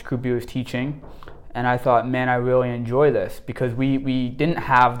 which Crew B was teaching, and I thought, man, I really enjoy this, because we didn't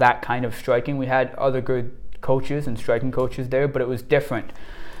have that kind of striking. We had other good coaches and striking coaches there, but it was different.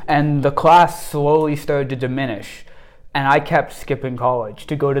 And the class slowly started to diminish, and I kept skipping college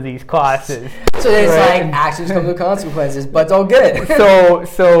to go to these classes. So it's like actions come with consequences, but it's all good.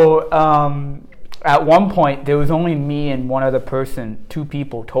 So at one point there was only me and one other person, 2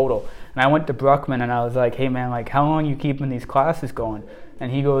 people total. And I went to Bruckman and I was like, hey man, like how long are you keeping these classes going?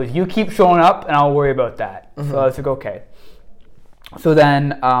 And he goes, you keep showing up and I'll worry about that. So I was like, okay. So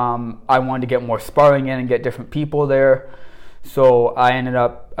then I wanted to get more sparring in and get different people there. So I ended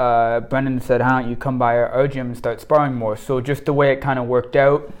up, Brendan said, how don't you come by our gym and start sparring more? So just the way it kind of worked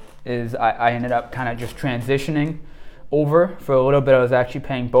out is I ended up kind of just transitioning over for a little bit. I was actually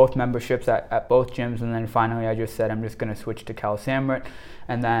paying both memberships at both gyms, and then finally I just said I'm just going to switch to Cal Samrit.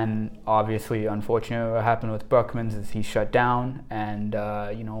 And then obviously, unfortunately, what happened with Bruckman's is he shut down, and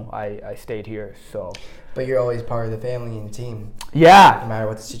I stayed here. So. But you're always part of the family and the team. Yeah. No matter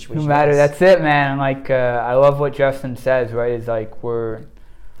what the situation is. No matter, that's it, man. Like, I love what Justin says, right? Is like we're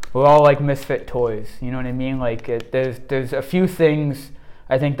all like misfit toys. You know what I mean? Like, there's a few things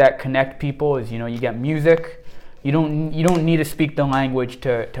I think that connect people. Is you get music. You don't need to speak the language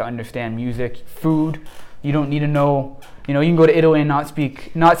to understand music. Food. You don't need to know. You can go to Italy and not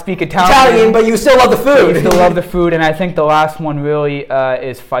speak Italian, but you still love the food. You still love the food, and I think the last one really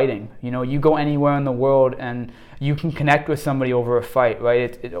is fighting. You go anywhere in the world and you can connect with somebody over a fight,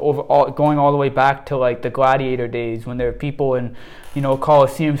 right? Going all the way back to like the gladiator days when there were people in,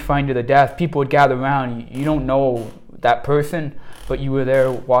 coliseums fighting to the death. People would gather around. You don't know that person, but you were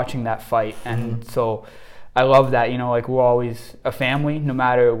there watching that fight, and so. I love that, like we're always a family, no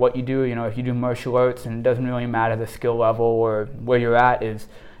matter what you do. If you do martial arts, and it doesn't really matter the skill level or where you're at, is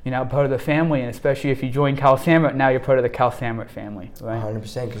part of the family. And especially if you join Cal Samrit, now you're part of the Cal Samrit family, right?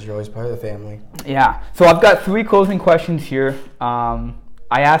 100%, because you're always part of the family. Yeah. So I've got 3 closing questions here. I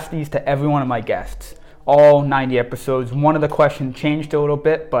ask these to every one of my guests, all 90 episodes. One of the questions changed a little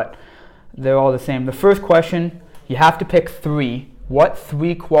bit, but they're all the same. The first question, you have to pick 3. What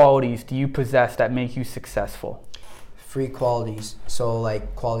 3 qualities do you possess that make you successful? 3 qualities. So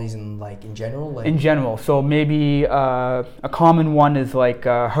like qualities in general? In general. So maybe a common one is like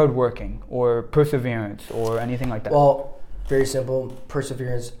hardworking or perseverance or anything like that. Well, very simple.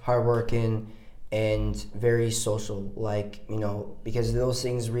 Perseverance, hardworking, and very social. Like, because those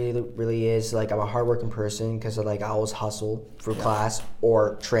things really is like I'm a hardworking person because I always hustle for class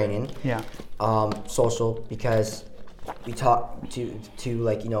or training. Yeah. Social because we talk to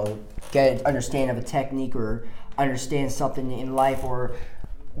get an understanding of a technique or understand something in life or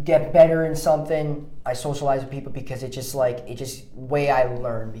get better in something. I socialize with people because it's just way I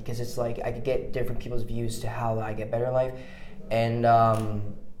learn, because it's like I could get different people's views to how I get better in life. And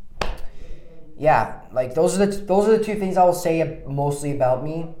those are the 2 things I will say mostly about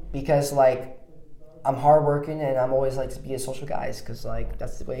me, because I'm hardworking and I'm always to be a social guy, because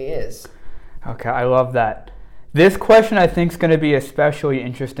that's the way it is. Okay, I love that. This question I think is going to be especially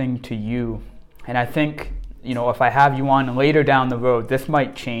interesting to you, and I think if I have you on later down the road, this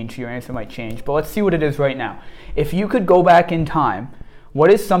might change, your answer might change, but let's see what it is right now. If you could go back in time, what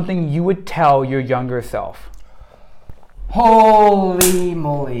is something you would tell your younger self? Holy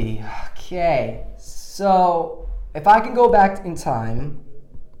moly. Okay, so if I can go back in time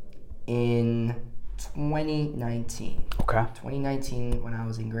in 2019. Okay. 2019 when I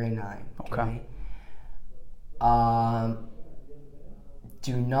was in grade 9. Okay.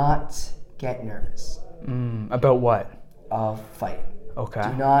 Do not get nervous. About what? Of fighting. Okay.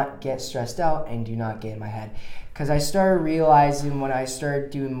 Do not get stressed out and do not get in my head. Because I started realizing when I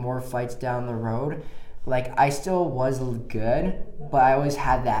started doing more fights down the road, like I still was good, but I always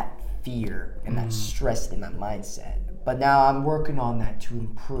had that fear and that stress in that mindset. But now I'm working on that to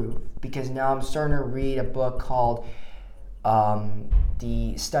improve, because now I'm starting to read a book called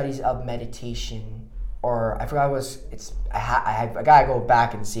The Studies of Meditation, or I forgot what it was. I gotta go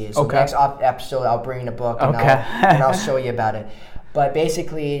back and see it. So next episode I'll bring in a book and I'll show you about it. But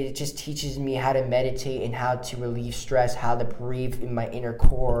basically, it just teaches me how to meditate and how to relieve stress, how to breathe in my inner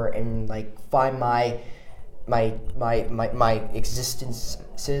core and like find my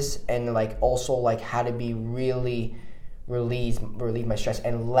existences, and like also like how to be really relieve my stress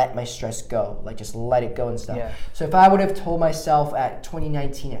and let my stress go, like just let it go and stuff. Yeah. So if I would have told myself at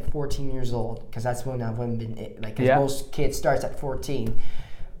 2019 at 14 years old, because that's when I've been like, cause most kids starts at 14,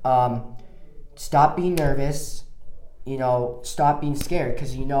 stop being nervous, stop being scared,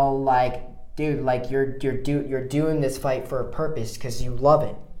 because like, dude, like you're doing this fight for a purpose because you love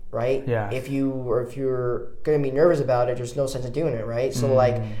it, right? Yeah. If you're gonna be nervous about it, there's no sense of doing it, right? So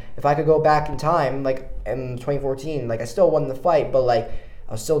like, if I could go back in time, like in 2014, like I still won the fight, but like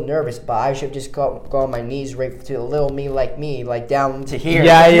I was still nervous, but I should have just go on my knees right to the little me, like down to here.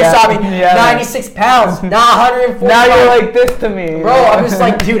 Yeah, like, you saw me, 96 pounds, not 140. Now you're like this to me, bro. I'm just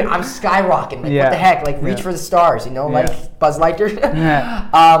like, dude, I'm skyrocketing. Like, what the heck? Like, reach for the stars, like Buzz Lightyear.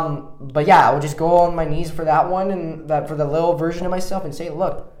 But yeah, I would just go on my knees for that one and for the little version of myself and say,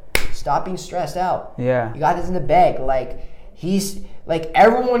 look, stop being stressed out. Yeah, you got this in the bag. Like,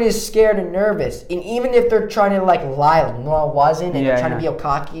 everyone is scared and nervous, and even if they're trying to like lie, no, I wasn't, and they're trying to be all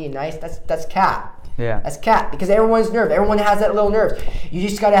cocky and nice, that's cap. Yeah, that's cap, because everyone's nervous. Everyone has that little nerves. You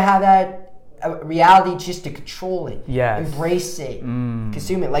just gotta have that reality just to control it. Yeah, embrace it,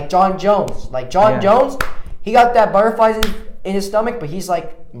 consume it. Like John Jones. Jones, he got that butterflies in his stomach, but he's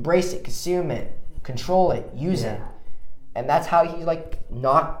like, embrace it, consume it, control it, use it. And that's how he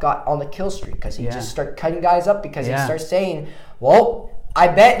not got on the kill streak, because he just started cutting guys up, because he starts saying, well, I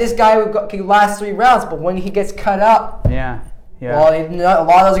bet this guy could last 3 rounds, but when he gets cut up, well, a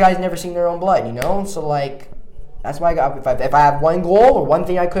lot of those guys never seen their own blood, So like, that's why if I have one goal or one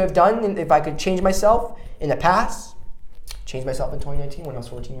thing I could have done, and if I could change myself in the past, change myself in 2019 when I was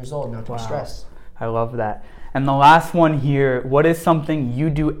 14 years old, not to be stressed. I love that. And the last one here, what is something you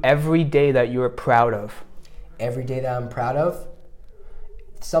do every day that you are proud of? Every day that I'm proud of?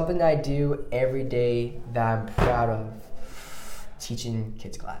 Something that I do every day that I'm proud of, teaching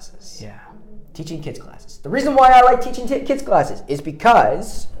kids classes. Yeah. Teaching kids classes. The reason why I like teaching kids classes is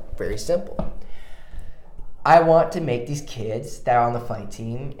because, very simple, I want to make these kids that are on the fight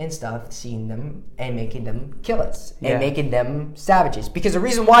team and stuff, seeing them and making them killers and making them savages. Because the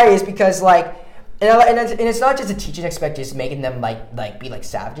reason why is because and it's not just a teaching aspect, just making them be like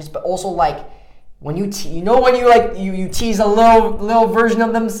savages, but also like, when you you tease a little version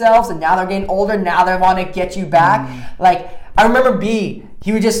of themselves, and now they're getting older, now they want to get you back. Like, I remember B,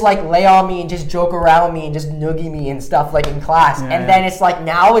 he would just lay on me and just joke around me and just noogie me and stuff in class. And then it's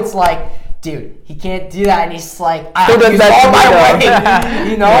now it's dude, he can't do that, and he's I have to use all my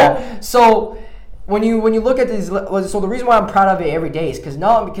weight, So when you look at these, so the reason why I'm proud of it every day is because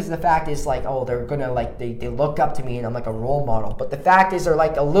the fact is they're gonna they look up to me and I'm like a role model, but the fact is they're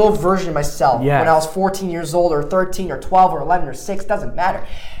like a little version of myself when I was 14 years old or 13 or 12 or 11 or 6, doesn't matter.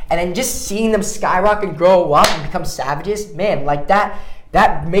 And then just seeing them skyrocket and grow up and become savages, man,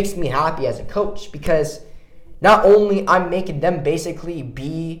 that makes me happy as a coach, because not only I'm making them basically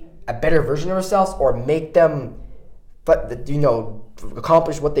be a better version of themselves or make them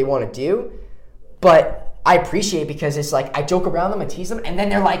accomplish what they want to do, but I appreciate it because it's I joke around them and tease them, and then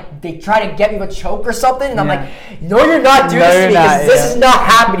they try to get me with a choke or something, and I'm no, you're not doing this to me, because this is not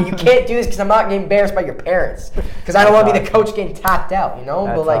happening. You can't do this because I'm not getting embarrassed by your parents, because I don't want to be the coach getting tapped out, That's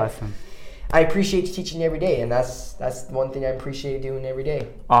but awesome. I appreciate teaching every day, and that's one thing I appreciate doing every day.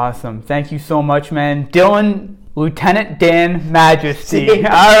 Awesome. Thank you so much, man. Dylan, Lieutenant Dan Majeste. All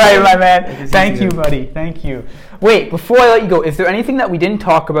right, my man. Thank you, buddy. Thank you. Wait, before I let you go, is there anything that we didn't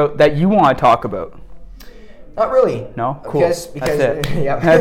talk about that you want to talk about? Not really. No? Cool. Because That's it. Yeah.